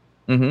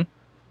 Mm-hmm.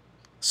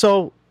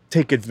 So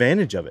take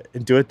advantage of it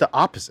and do it the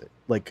opposite.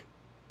 Like,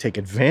 take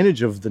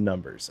advantage of the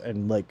numbers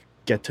and like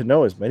get to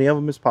know as many of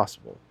them as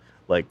possible.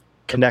 Like,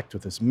 connect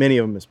with as many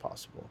of them as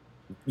possible.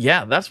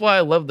 Yeah, that's why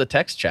I love the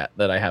text chat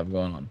that I have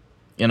going on.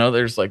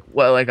 There's like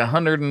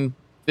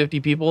 150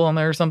 people on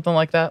there or something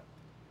like that.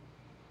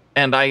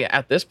 And I,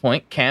 at this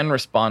point, can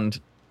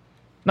respond.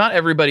 Not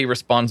everybody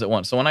responds at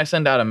once. So when I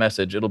send out a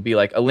message, it'll be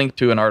like a link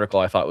to an article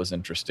I thought was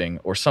interesting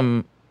or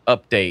some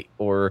update,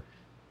 or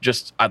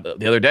just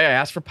the other day I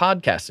asked for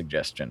podcast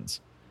suggestions.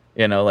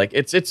 Like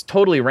it's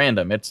totally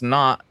random. It's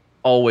not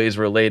always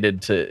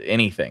related to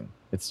anything.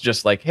 It's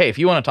just like, hey, if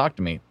you want to talk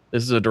to me,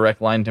 this is a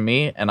direct line to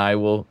me, and I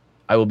will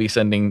be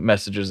sending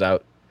messages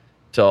out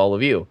to all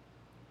of you.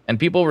 And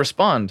people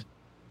respond.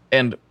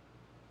 And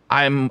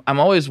I'm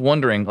always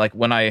wondering, like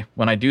when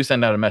I do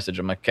send out a message,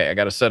 I'm like, okay, I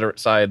got to set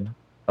aside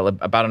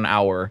about an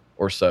hour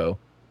or so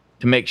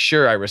to make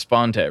sure I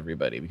respond to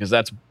everybody, because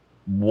that's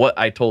what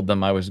I told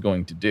them I was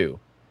going to do.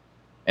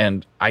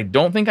 And I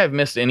don't think I've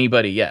missed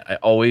anybody yet. I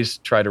always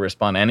try to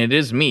respond, and it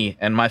is me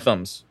and my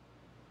thumbs.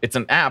 It's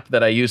an app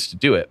that I use to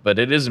do it, but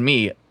it is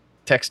me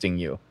texting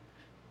you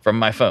from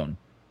my phone.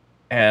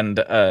 And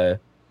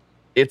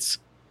it's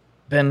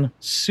been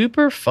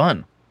super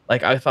fun.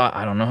 Like, I thought,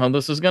 I don't know how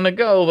this is going to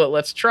go, but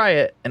let's try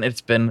it. And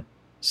it's been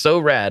so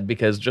rad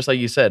because, just like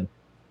you said,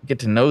 get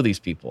to know these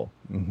people.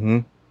 Mm-hmm.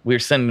 We're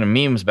sending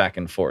memes back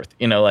and forth,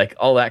 like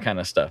all that kind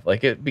of stuff.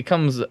 Like, it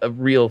becomes a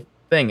real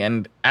thing.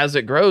 And as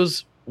it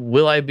grows,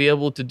 will I be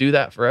able to do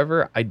that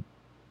forever?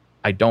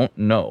 I don't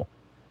know.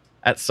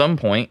 At some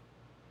point,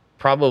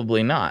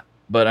 probably not.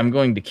 But I'm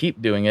going to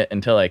keep doing it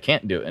until I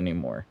can't do it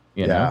anymore.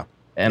 You know?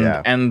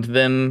 And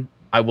then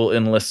I will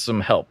enlist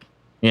some help.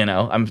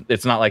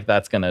 It's not like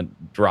that's gonna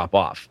drop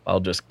off. I'll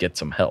just get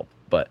some help.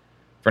 But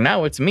for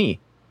now, it's me,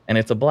 and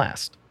it's a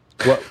blast.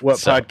 What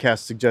podcast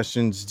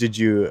suggestions did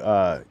you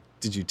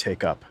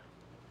take up?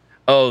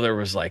 Oh, there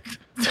was there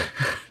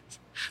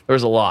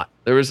was a lot.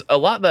 There was a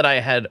lot that I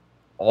had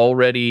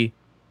already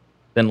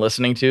been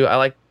listening to. I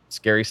like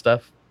scary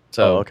stuff.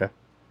 So okay.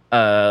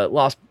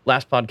 Last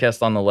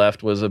Podcast on the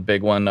Left was a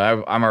big one.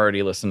 I'm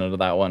already listening to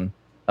that one.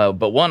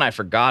 But one I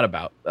forgot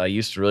about, I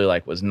used to really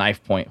like, was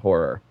Knife Point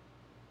Horror.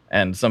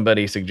 And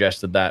somebody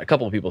suggested that. A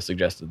couple of people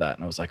suggested that.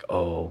 And I was like,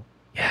 oh,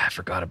 yeah, I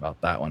forgot about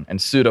that one. And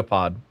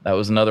Pseudopod, that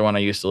was another one I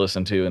used to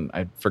listen to, and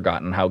I'd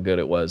forgotten how good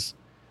it was.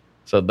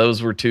 So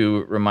those were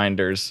 2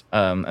 reminders.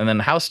 And then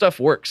How Stuff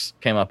Works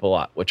came up a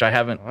lot, which I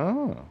haven't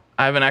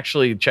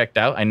actually checked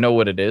out. I know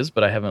what it is,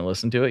 but I haven't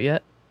listened to it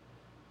yet.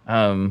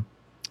 Song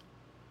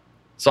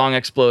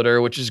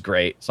Exploder, which is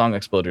great. Song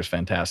Exploder is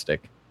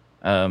fantastic.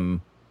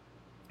 I'm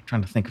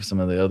trying to think of some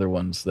of the other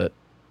ones that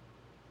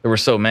there were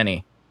so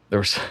many. There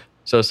were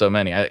so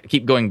many. I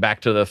keep going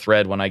back to the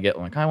thread when I get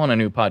like, I want a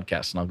new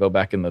podcast, and I'll go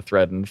back in the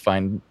thread and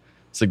find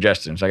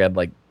suggestions. I got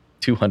like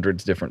 200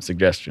 different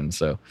suggestions.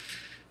 So,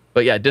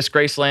 but yeah,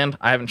 Disgraceland,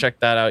 I haven't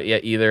checked that out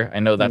yet either. I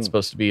know that's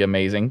supposed to be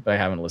amazing, but I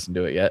haven't listened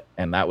to it yet.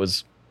 And that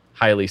was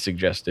highly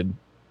suggested.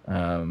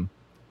 And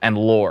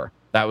Lore,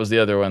 that was the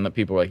other one that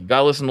people were like, you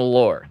gotta listen to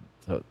Lore.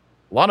 So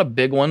a lot of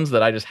big ones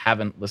that I just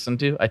haven't listened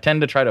to. I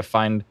tend to try to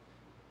find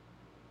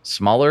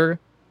smaller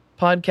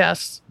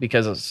podcasts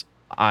because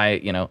I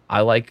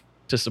like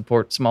to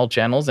support small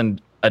channels, and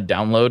a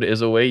download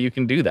is a way you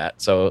can do that.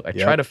 So I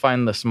try to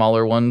find the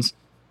smaller ones.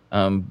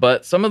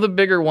 But some of the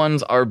bigger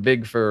ones are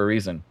big for a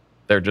reason.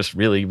 They're just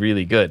really,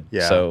 really good.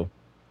 Yeah. So,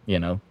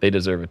 they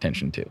deserve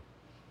attention too.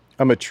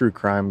 I'm a true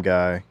crime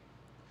guy,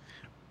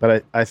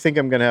 but I think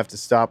I'm going to have to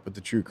stop with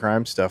the true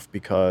crime stuff,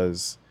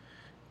 because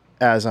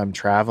as I'm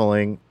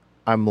traveling,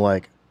 I'm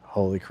like,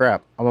 holy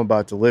crap, I'm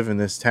about to live in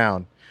this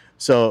town.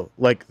 So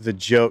like the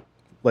joke,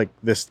 like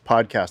this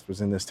podcast was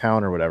in this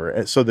town or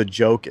whatever. So the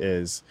joke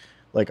is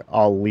like,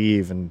 I'll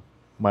leave and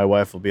my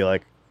wife will be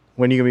like,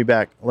 when are you gonna be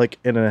back? Like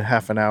in a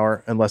half an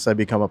hour, unless I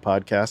become a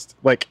podcast.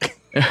 Like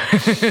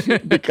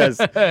because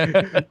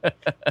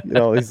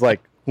he's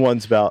like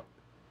one's about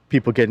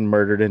people getting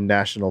murdered in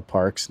national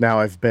parks. Now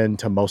I've been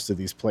to most of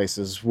these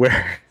places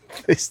where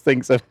these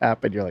things have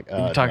happened. You're like,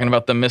 You're talking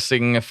about the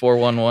missing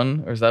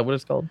 411, or is that what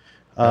it's called?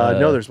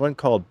 No, there's one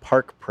called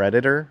Park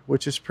Predator,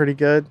 which is pretty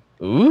good.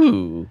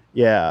 Ooh.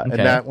 Yeah, Okay. and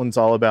that one's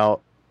all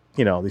about,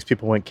 these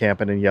people went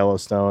camping in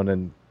Yellowstone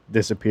and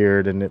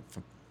disappeared, and it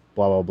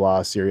blah, blah,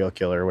 blah, serial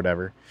killer or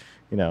whatever,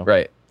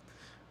 Right.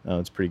 Oh,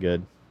 it's pretty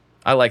good.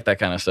 I like that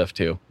kind of stuff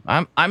too.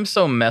 I'm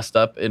so messed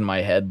up in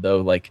my head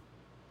though. Like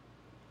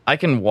I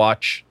can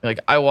watch,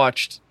 I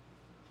watched,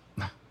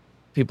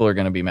 people are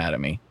going to be mad at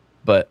me,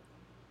 but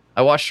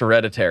I watched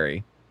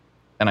Hereditary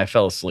and I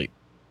fell asleep.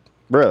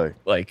 Really?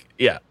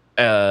 Yeah.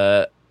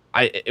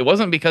 It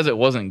wasn't because it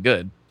wasn't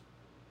good.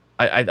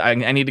 I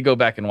need to go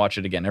back and watch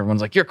it again.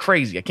 Everyone's like, you're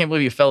crazy. I can't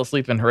believe you fell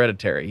asleep in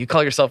Hereditary. You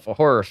call yourself a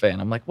horror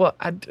fan. I'm like, well,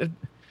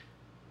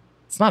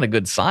 it's not a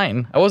good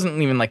sign. I wasn't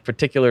even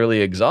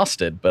particularly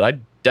exhausted, but I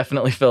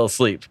definitely fell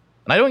asleep.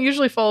 And I don't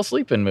usually fall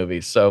asleep in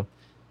movies, so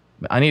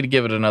I need to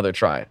give it another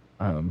try.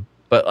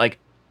 But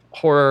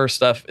horror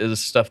stuff is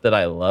stuff that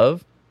I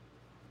love,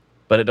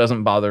 but it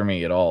doesn't bother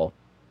me at all.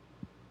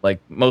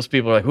 Like most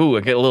people are like, ooh, I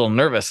get a little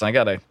nervous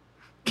and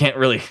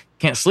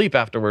can't sleep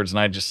afterwards. And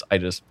I just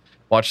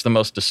watch the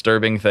most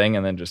disturbing thing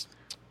and then just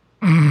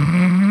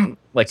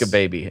like a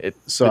baby.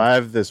 I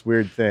have this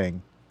weird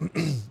thing.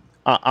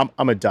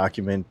 I'm a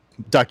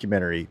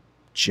documentary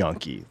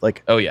junkie.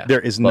 Oh yeah, there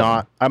is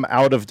not. I'm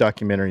out of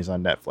documentaries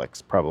on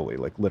Netflix, probably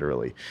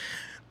literally.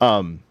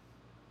 But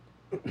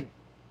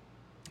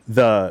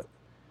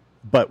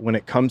when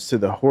it comes to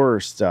the horror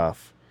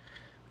stuff,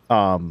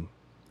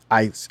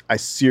 I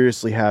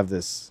seriously have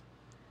this.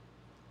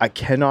 I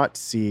cannot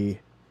see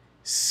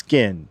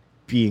skin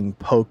being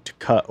poked,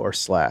 cut, or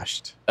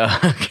slashed.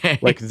 Okay,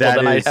 like that.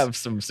 Well, then I have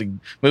some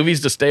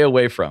movies to stay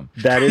away from.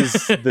 That is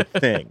the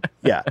thing.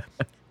 Yeah.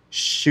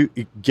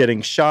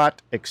 Getting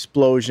shot,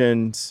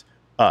 explosions,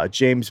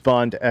 James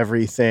Bond,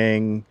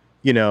 everything,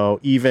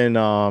 even,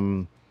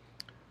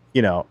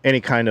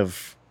 any kind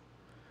of,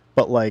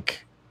 but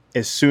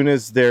as soon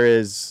as there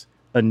is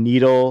a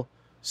needle,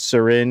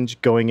 syringe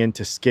going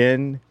into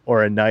skin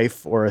or a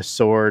knife or a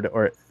sword,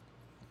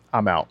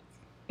 I'm out.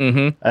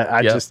 Mm-hmm.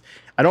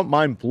 I don't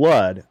mind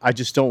blood. I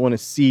just don't want to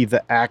see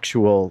the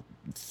actual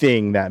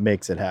thing that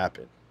makes it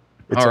happen.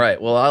 All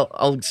right. Well,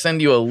 I'll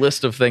send you a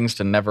list of things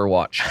to never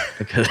watch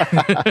because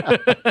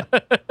I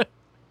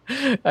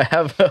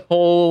have a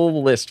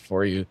whole list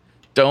for you.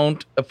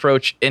 Don't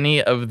approach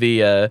any of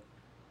the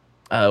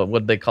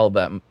what they call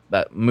that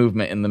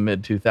movement in the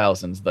mid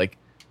 2000s, like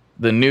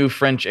the new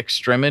French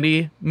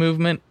extremity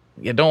movement.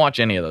 Yeah, don't watch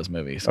any of those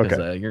movies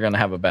because you're gonna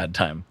have a bad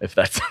time if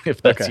that's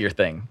your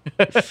thing.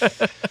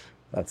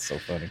 That's so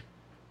funny.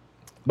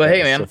 But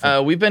hey,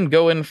 man, we've been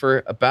going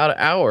for about an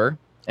hour.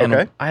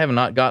 And I have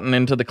not gotten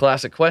into the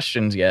classic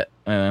questions yet,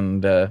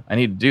 and I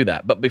need to do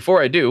that. But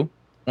before I do,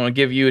 I want to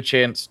give you a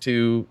chance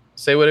to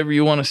say whatever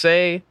you want to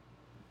say.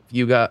 If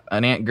you got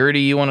an Aunt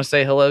Gertie you want to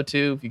say hello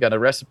to, if you got a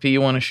recipe you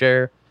want to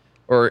share,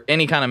 or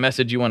any kind of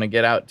message you want to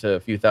get out to a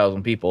few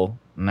thousand people,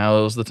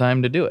 now's the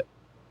time to do it.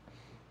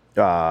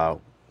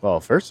 Well,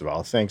 first of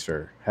all, thanks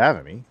for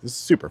having me. This is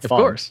super fun.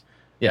 Of course.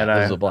 Yeah, and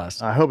this is a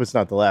blast. I hope it's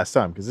not the last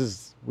time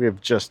because we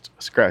have just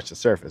scratched the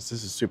surface.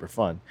 This is super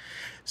fun.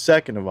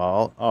 Second of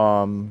all,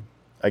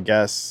 I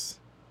guess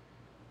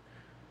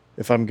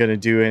if I'm going to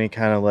do any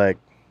kind of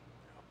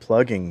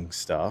plugging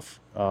stuff,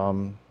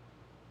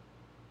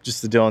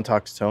 just the Dylan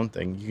Talks Tone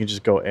thing, you can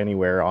just go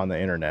anywhere on the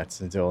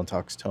internet and Dylan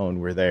Talks Tone,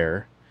 we're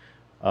there.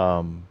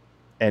 And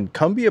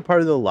come be a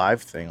part of the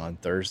live thing on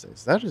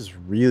Thursdays. That is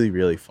really,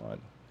 really fun.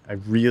 I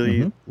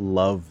really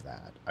love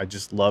that. I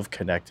just love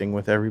connecting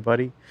with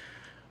everybody.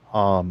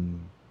 My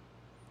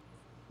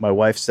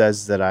wife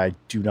says that I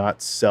do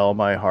not sell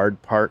my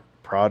hard part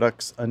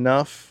products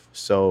enough,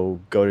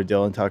 so go to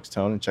Dylan Talks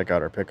Tone and check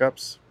out our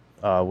pickups.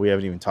 We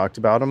haven't even talked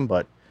about them,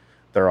 but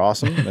they're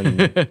awesome.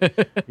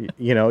 And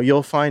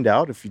you'll find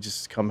out if you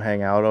just come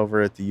hang out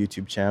over at the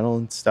YouTube channel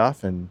and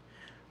stuff. And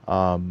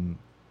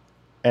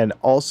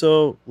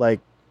also,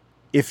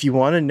 if you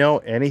want to know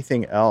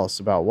anything else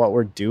about what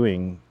we're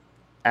doing,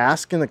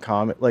 ask in the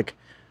comment.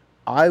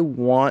 I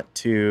want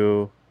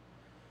to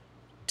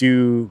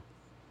do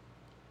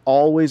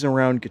always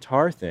around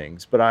guitar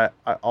things, but I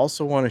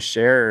also want to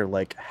share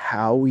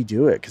how we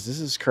do it, because this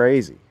is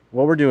crazy.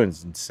 What we're doing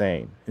is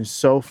insane. It's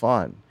so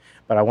fun,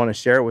 but I want to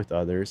share it with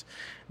others.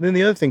 And then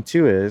the other thing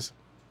too is,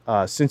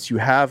 since you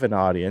have an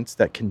audience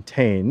that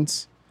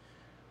contains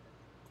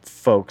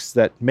folks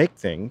that make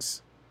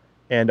things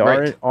and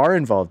are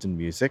involved in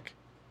music,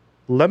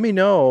 let me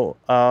know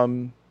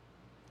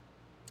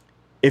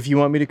if you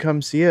want me to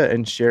come see it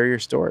and share your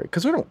story,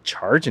 because we don't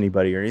charge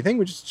anybody or anything.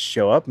 We just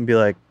show up and be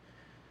like,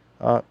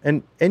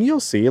 and you'll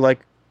see,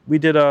 we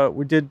did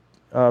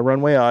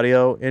Runway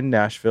Audio in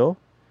Nashville,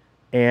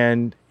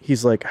 and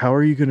he's like, how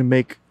are you going to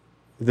make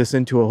this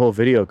into a whole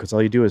video? Because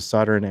all you do is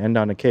solder an end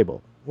on a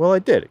cable. Well, I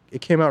did.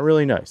 It came out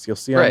really nice. You'll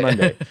see on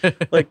Monday.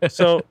 Like,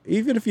 so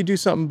even if you do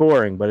something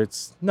boring, but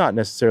it's not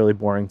necessarily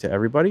boring to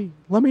everybody,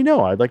 let me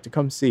know. I'd like to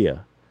come see you.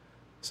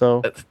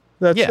 So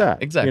that's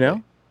that. Exactly. You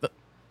know?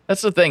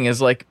 That's the thing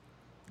is like,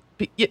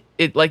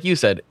 it like you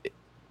said,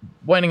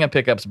 winding up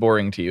pickups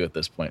boring to you at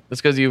this point.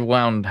 That's because you've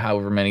wound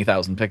however many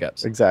thousand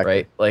pickups. Exactly.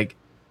 Right? Like,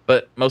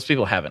 but most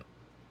people haven't.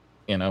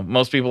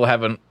 Most people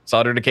haven't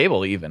soldered a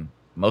cable even.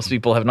 Most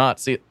people have not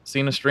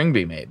seen a string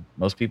be made.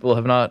 Most people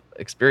have not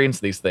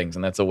experienced these things,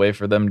 and that's a way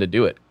for them to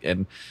do it.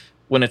 And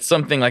when it's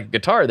something like a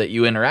guitar that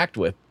you interact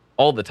with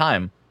all the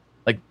time,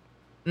 like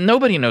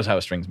nobody knows how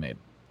a string's made.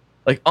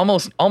 Like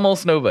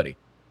almost nobody.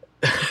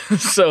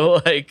 So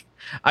like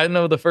I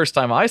know the first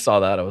time I saw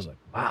that, I was like,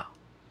 wow,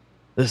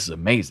 this is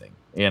amazing.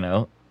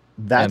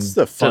 That's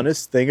the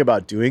funnest thing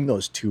about doing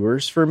those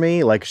tours for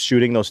me, like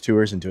shooting those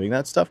tours and doing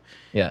that stuff.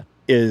 Yeah.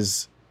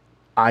 Is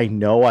I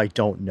know I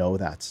don't know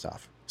that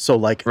stuff. So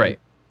like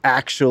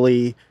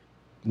actually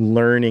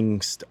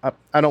learning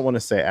I don't want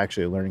to say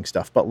actually learning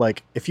stuff, but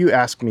like if you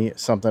ask me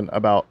something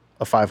about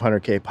a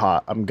 500K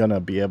pot, I'm going to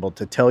be able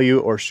to tell you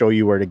or show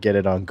you where to get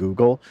it on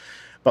Google.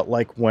 But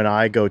like when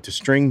I go to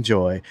String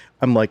Joy,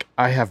 I'm like,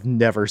 I have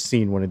never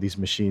seen one of these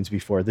machines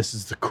before. This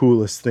is the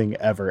coolest thing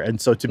ever.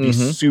 And so to be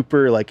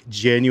super like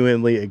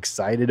genuinely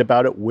excited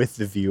about it with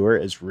the viewer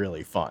is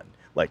really fun.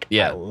 Like,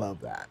 I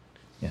love that.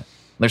 Yeah.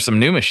 There's some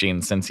new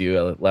machines since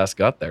you last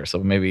got there. So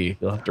maybe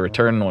you'll have to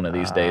return one of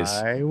these days.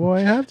 I might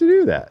have to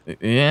do that.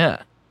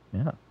 Yeah.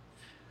 Yeah.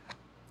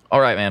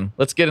 All right, man.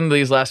 Let's get into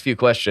these last few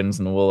questions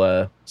and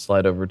we'll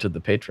slide over to the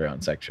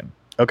Patreon section.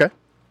 Okay.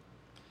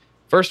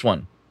 First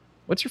one.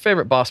 What's your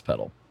favorite Boss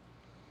pedal?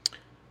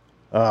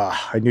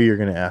 I knew you were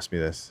going to ask me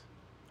this.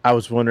 I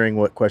was wondering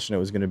what question it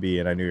was going to be,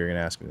 and I knew you were going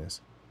to ask me this.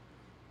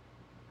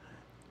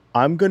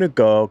 I'm going to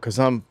go, because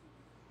I'm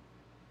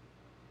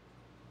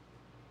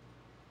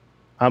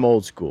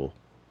old school.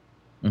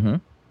 Mm-hmm.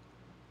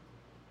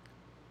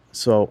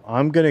 So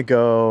I'm going to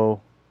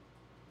go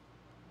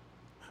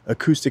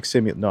acoustic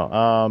simulator.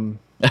 No.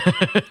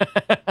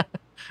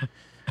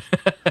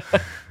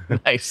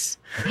 Nice.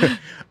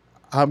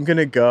 I'm going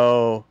to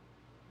go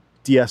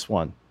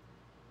DS1.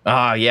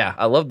 Yeah.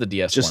 I love the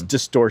DS1. Just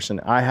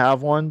distortion. I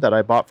have one that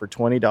I bought for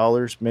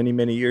 $20 many,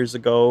 many years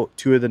ago.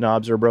 2 of the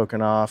knobs are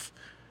broken off.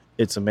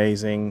 It's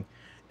amazing.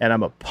 And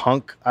I'm a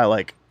punk. I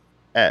like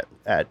at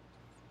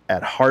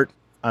heart,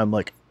 I'm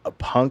like a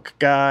punk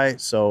guy.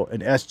 So an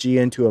SG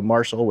into a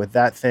Marshall with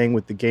that thing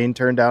with the gain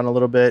turned down a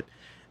little bit.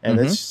 And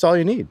that's just all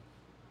you need.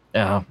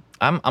 Yeah.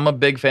 I'm a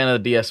big fan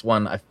of the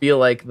DS1. I feel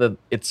like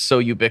it's so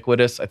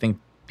ubiquitous. I think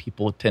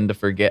people tend to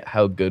forget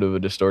how good of a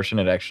distortion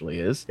it actually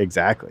is.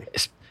 Exactly.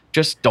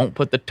 Just don't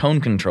put the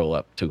tone control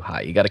up too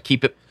high. You got to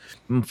keep it,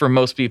 for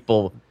most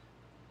people,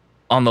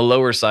 on the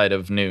lower side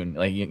of noon,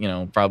 like,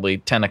 probably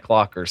 10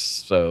 o'clock or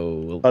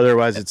so.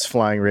 Otherwise, it's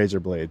flying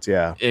razor blades.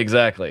 Yeah.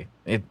 Exactly.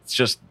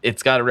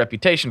 It's got a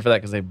reputation for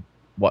that because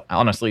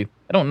honestly,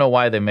 I don't know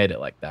why they made it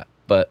like that.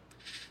 But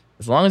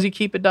as long as you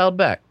keep it dialed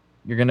back,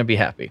 you're going to be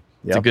happy.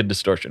 It's a good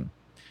distortion.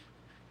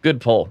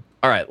 Good pull.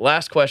 All right,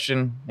 last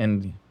question,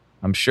 and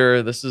I'm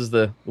sure this is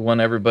the one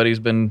everybody's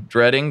been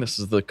dreading. This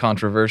is the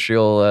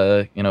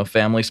controversial,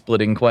 family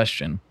splitting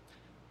question.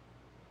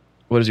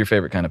 What is your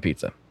favorite kind of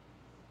pizza?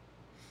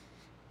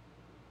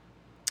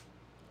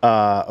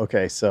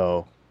 Okay,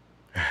 so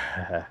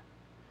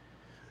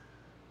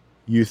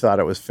you thought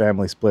it was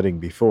family splitting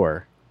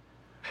before.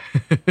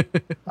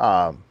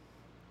 I'm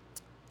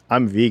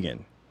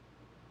vegan.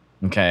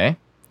 Okay.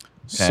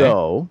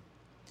 So,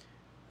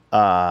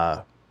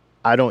 I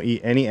don't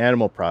eat any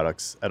animal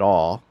products at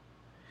all.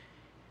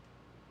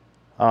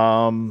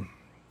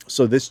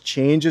 So this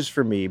changes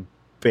for me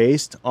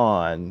based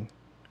on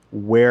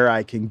where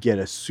I can get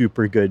a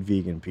super good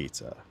vegan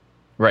pizza.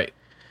 Right.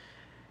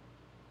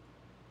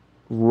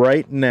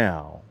 Right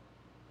now,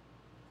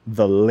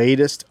 the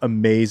latest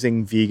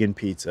amazing vegan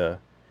pizza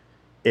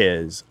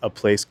is a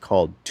place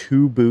called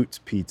Two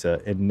Boots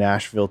Pizza in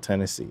Nashville,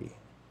 Tennessee.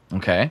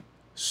 Okay.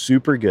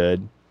 Super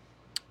good,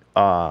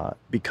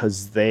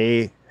 because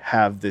they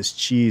have this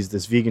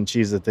vegan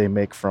cheese that they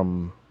make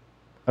from,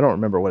 I don't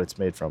remember what it's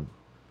made from.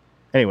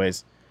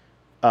 Anyways,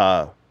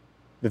 that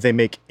they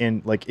make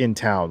in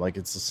town, like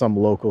it's some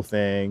local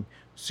thing,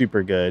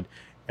 super good.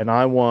 And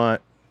I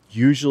want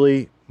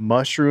usually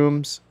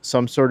mushrooms,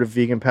 some sort of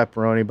vegan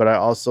pepperoni, but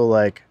I'll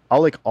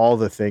like all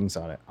the things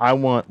on it. I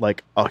want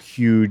like a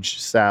huge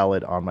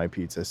salad on my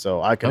pizza.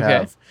 So I could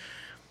have,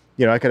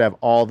 I could have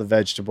all the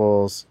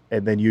vegetables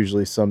and then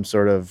usually some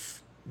sort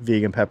of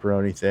vegan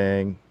pepperoni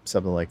thing,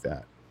 something like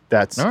that.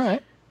 That's all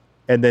right.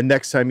 And then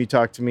next time you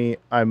talk to me,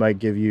 I might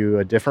give you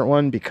a different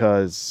one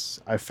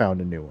because I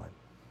found a new one.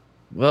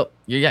 Well,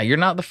 yeah, you're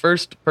not the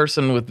first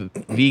person with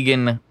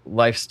vegan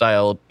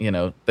lifestyle,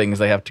 things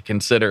they have to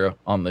consider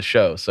on the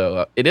show.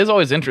 So it is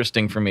always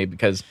interesting for me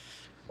because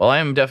while I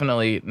am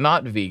definitely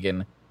not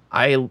vegan,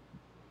 I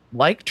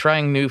like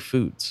trying new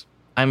foods.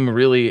 I'm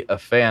really a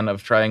fan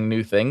of trying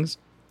new things.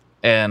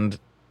 And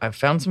I've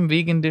found some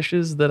vegan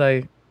dishes that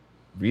I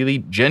really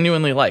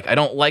genuinely like. I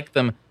don't like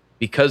them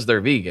because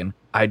they're vegan.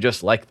 I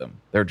just like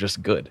them. They're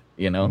just good,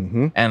 you know?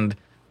 Mm-hmm. And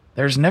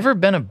there's never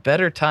been a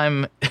better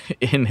time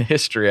in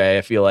history,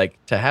 I feel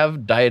like, to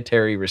have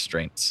dietary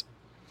restraints.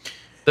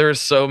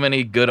 There's so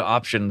many good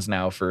options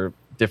now for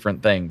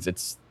different things.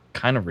 It's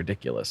kind of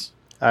ridiculous.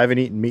 I haven't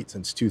eaten meat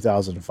since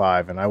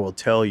 2005, and I will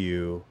tell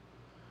you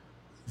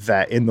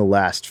that in the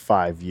last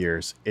 5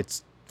 years,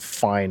 it's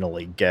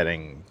finally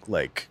getting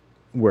like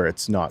where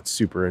it's not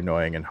super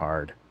annoying and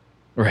hard.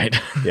 Right.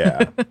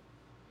 Yeah.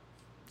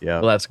 Yeah.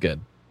 Well, that's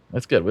good.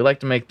 That's good. We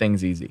like to make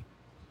things easy.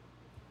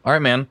 All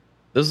right, man.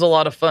 This is a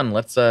lot of fun.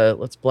 Let's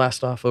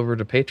blast off over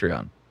to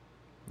Patreon.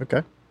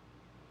 Okay.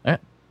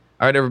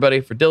 All right, everybody.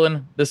 For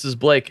Dylan, this is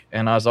Blake,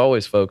 and as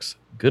always, folks,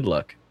 good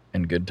luck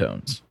and good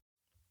tones.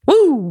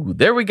 Woo!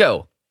 There we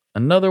go.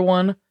 Another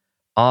one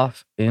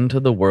off into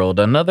the world.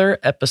 Another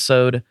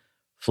episode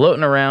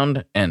floating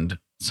around and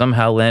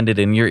somehow landed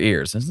in your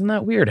ears. Isn't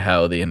that weird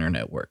how the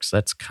internet works?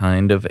 That's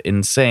kind of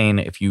insane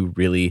if you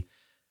really,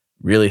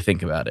 really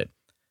think about it.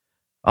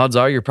 Odds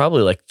are you're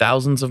probably like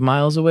thousands of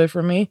miles away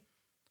from me.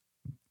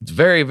 It's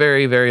very,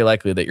 very, very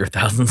likely that you're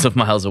thousands of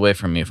miles away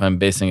from me if I'm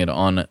basing it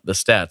on the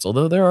stats.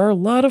 Although there are a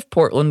lot of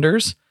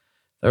Portlanders.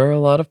 There are a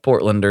lot of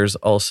Portlanders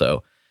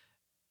also.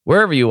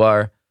 Wherever you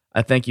are,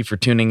 I thank you for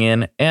tuning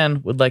in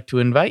and would like to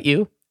invite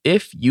you,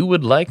 if you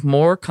would like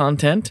more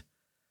content,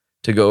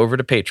 to go over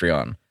to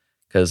Patreon.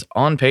 Because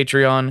on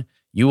Patreon,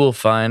 you will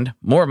find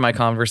more of my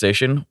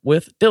conversation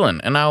with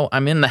Dylan. And now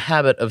I'm in the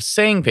habit of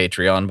saying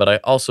Patreon, but I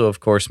also, of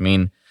course,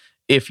 mean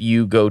if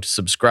you go to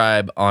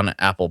subscribe on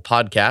Apple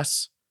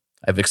Podcasts.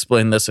 I've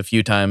explained this a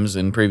few times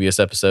in previous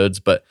episodes,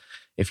 but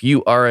if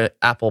you are an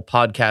Apple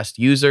Podcast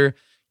user,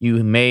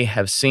 you may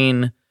have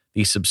seen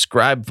the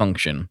subscribe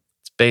function.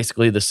 It's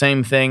basically the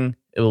same thing.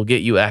 It will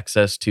get you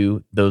access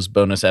to those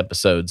bonus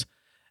episodes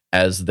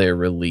as they're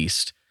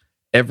released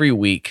every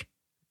week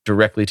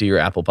directly to your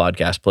Apple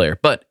Podcast player.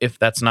 But if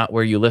that's not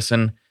where you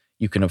listen,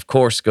 you can, of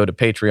course, go to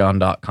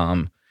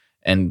patreon.com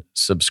and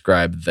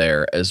subscribe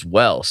there as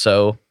well.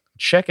 So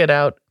check it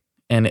out.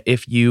 And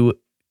if you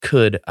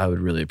could, I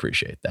would really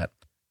appreciate that.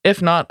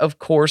 If not, of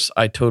course,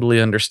 I totally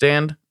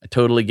understand. I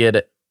totally get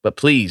it. But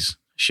please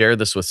share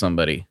this with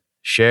somebody.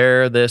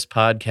 Share this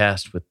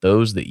podcast with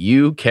those that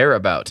you care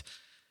about,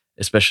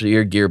 especially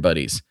your gear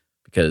buddies,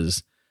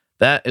 because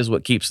that is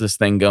what keeps this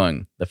thing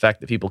going. The fact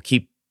that people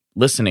keep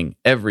listening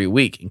every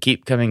week and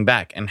keep coming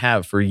back and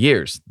have for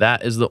years.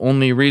 That is the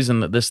only reason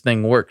that this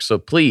thing works. So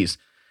please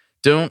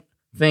don't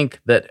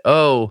think that,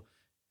 oh,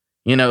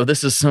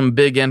 this is some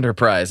big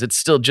enterprise. It's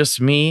still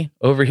just me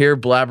over here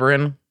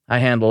blabbering. I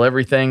handle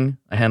everything.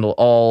 I handle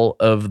all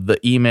of the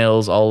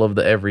emails, all of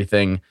the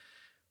everything.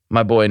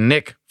 My boy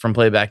Nick from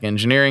Playback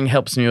Engineering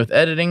helps me with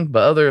editing.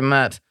 But other than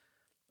that,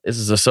 this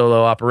is a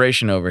solo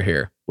operation over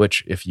here,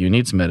 which if you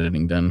need some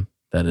editing done,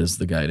 that is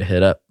the guy to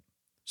hit up.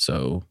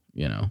 So,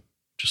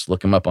 just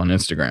look him up on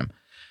Instagram.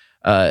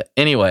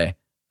 Anyway,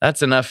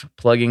 that's enough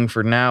plugging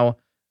for now.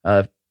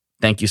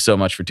 Thank you so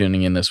much for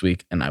tuning in this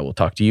week, and I will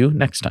talk to you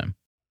next time.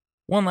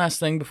 One last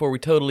thing before we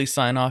totally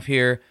sign off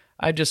here.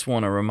 I just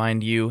want to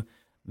remind you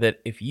that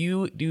if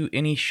you do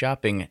any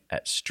shopping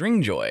at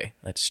Stringjoy,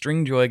 that's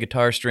Stringjoy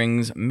guitar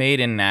strings made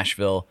in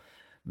Nashville,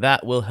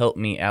 that will help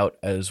me out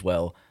as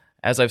well.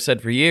 As I've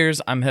said for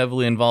years, I'm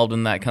heavily involved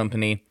in that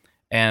company,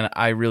 and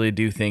I really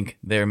do think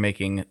they're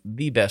making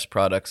the best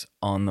products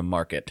on the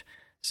market.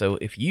 So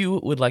if you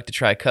would like to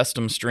try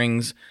custom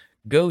strings,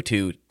 go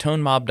to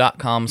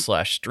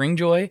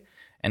tonemob.com/stringjoy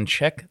and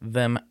check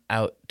them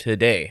out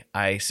today.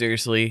 I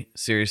seriously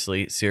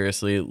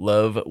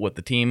love what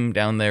the team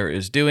down there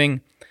is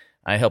doing.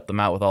 I help them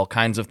out with all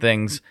kinds of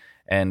things,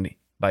 and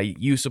by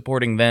you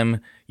supporting them,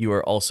 you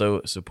are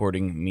also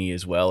supporting me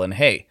as well. And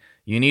hey,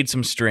 you need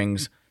some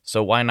strings,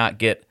 so why not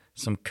get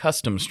some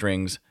custom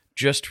strings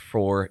just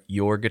for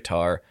your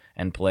guitar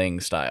and playing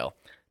style?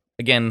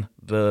 Again,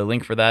 the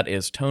link for that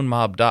is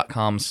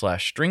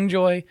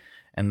tonemob.com/stringjoy,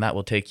 and that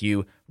will take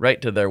you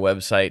right to their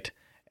website,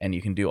 and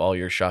you can do all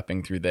your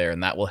shopping through there,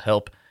 and that will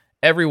help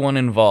everyone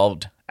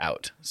involved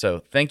out.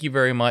 So thank you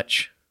very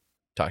much.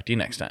 Talk to you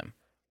next time.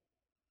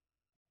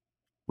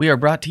 We are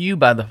brought to you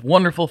by the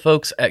wonderful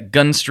folks at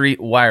Gun Street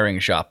Wiring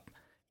Shop.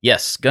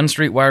 Yes, Gun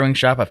Street Wiring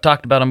Shop. I've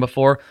talked about them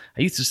before.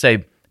 I used to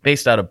say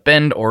based out of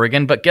Bend,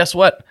 Oregon, but guess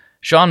what?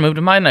 Sean moved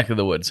to my neck of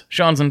the woods.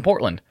 Sean's in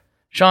Portland.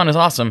 Sean is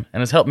awesome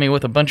and has helped me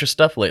with a bunch of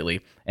stuff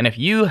lately. And if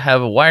you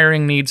have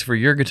wiring needs for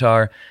your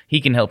guitar, he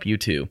can help you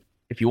too.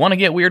 If you want to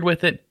get weird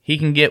with it, he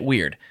can get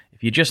weird.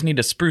 If you just need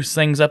to spruce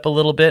things up a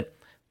little bit,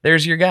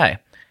 there's your guy.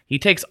 He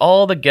takes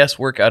all the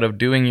guesswork out of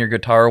doing your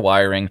guitar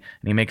wiring,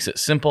 and he makes it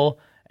simple,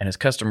 and his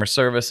customer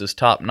service is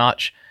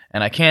top-notch,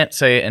 and I can't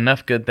say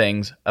enough good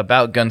things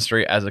about Gun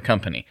Street as a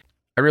company.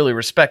 I really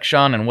respect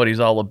Sean and what he's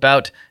all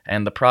about,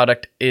 and the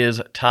product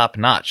is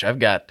top-notch. I've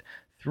got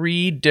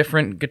 3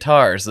 different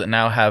guitars that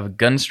now have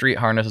Gun Street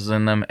harnesses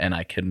in them, and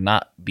I could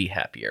not be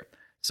happier.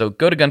 So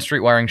go to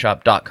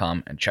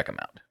gunstreetwiringshop.com and check them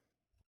out.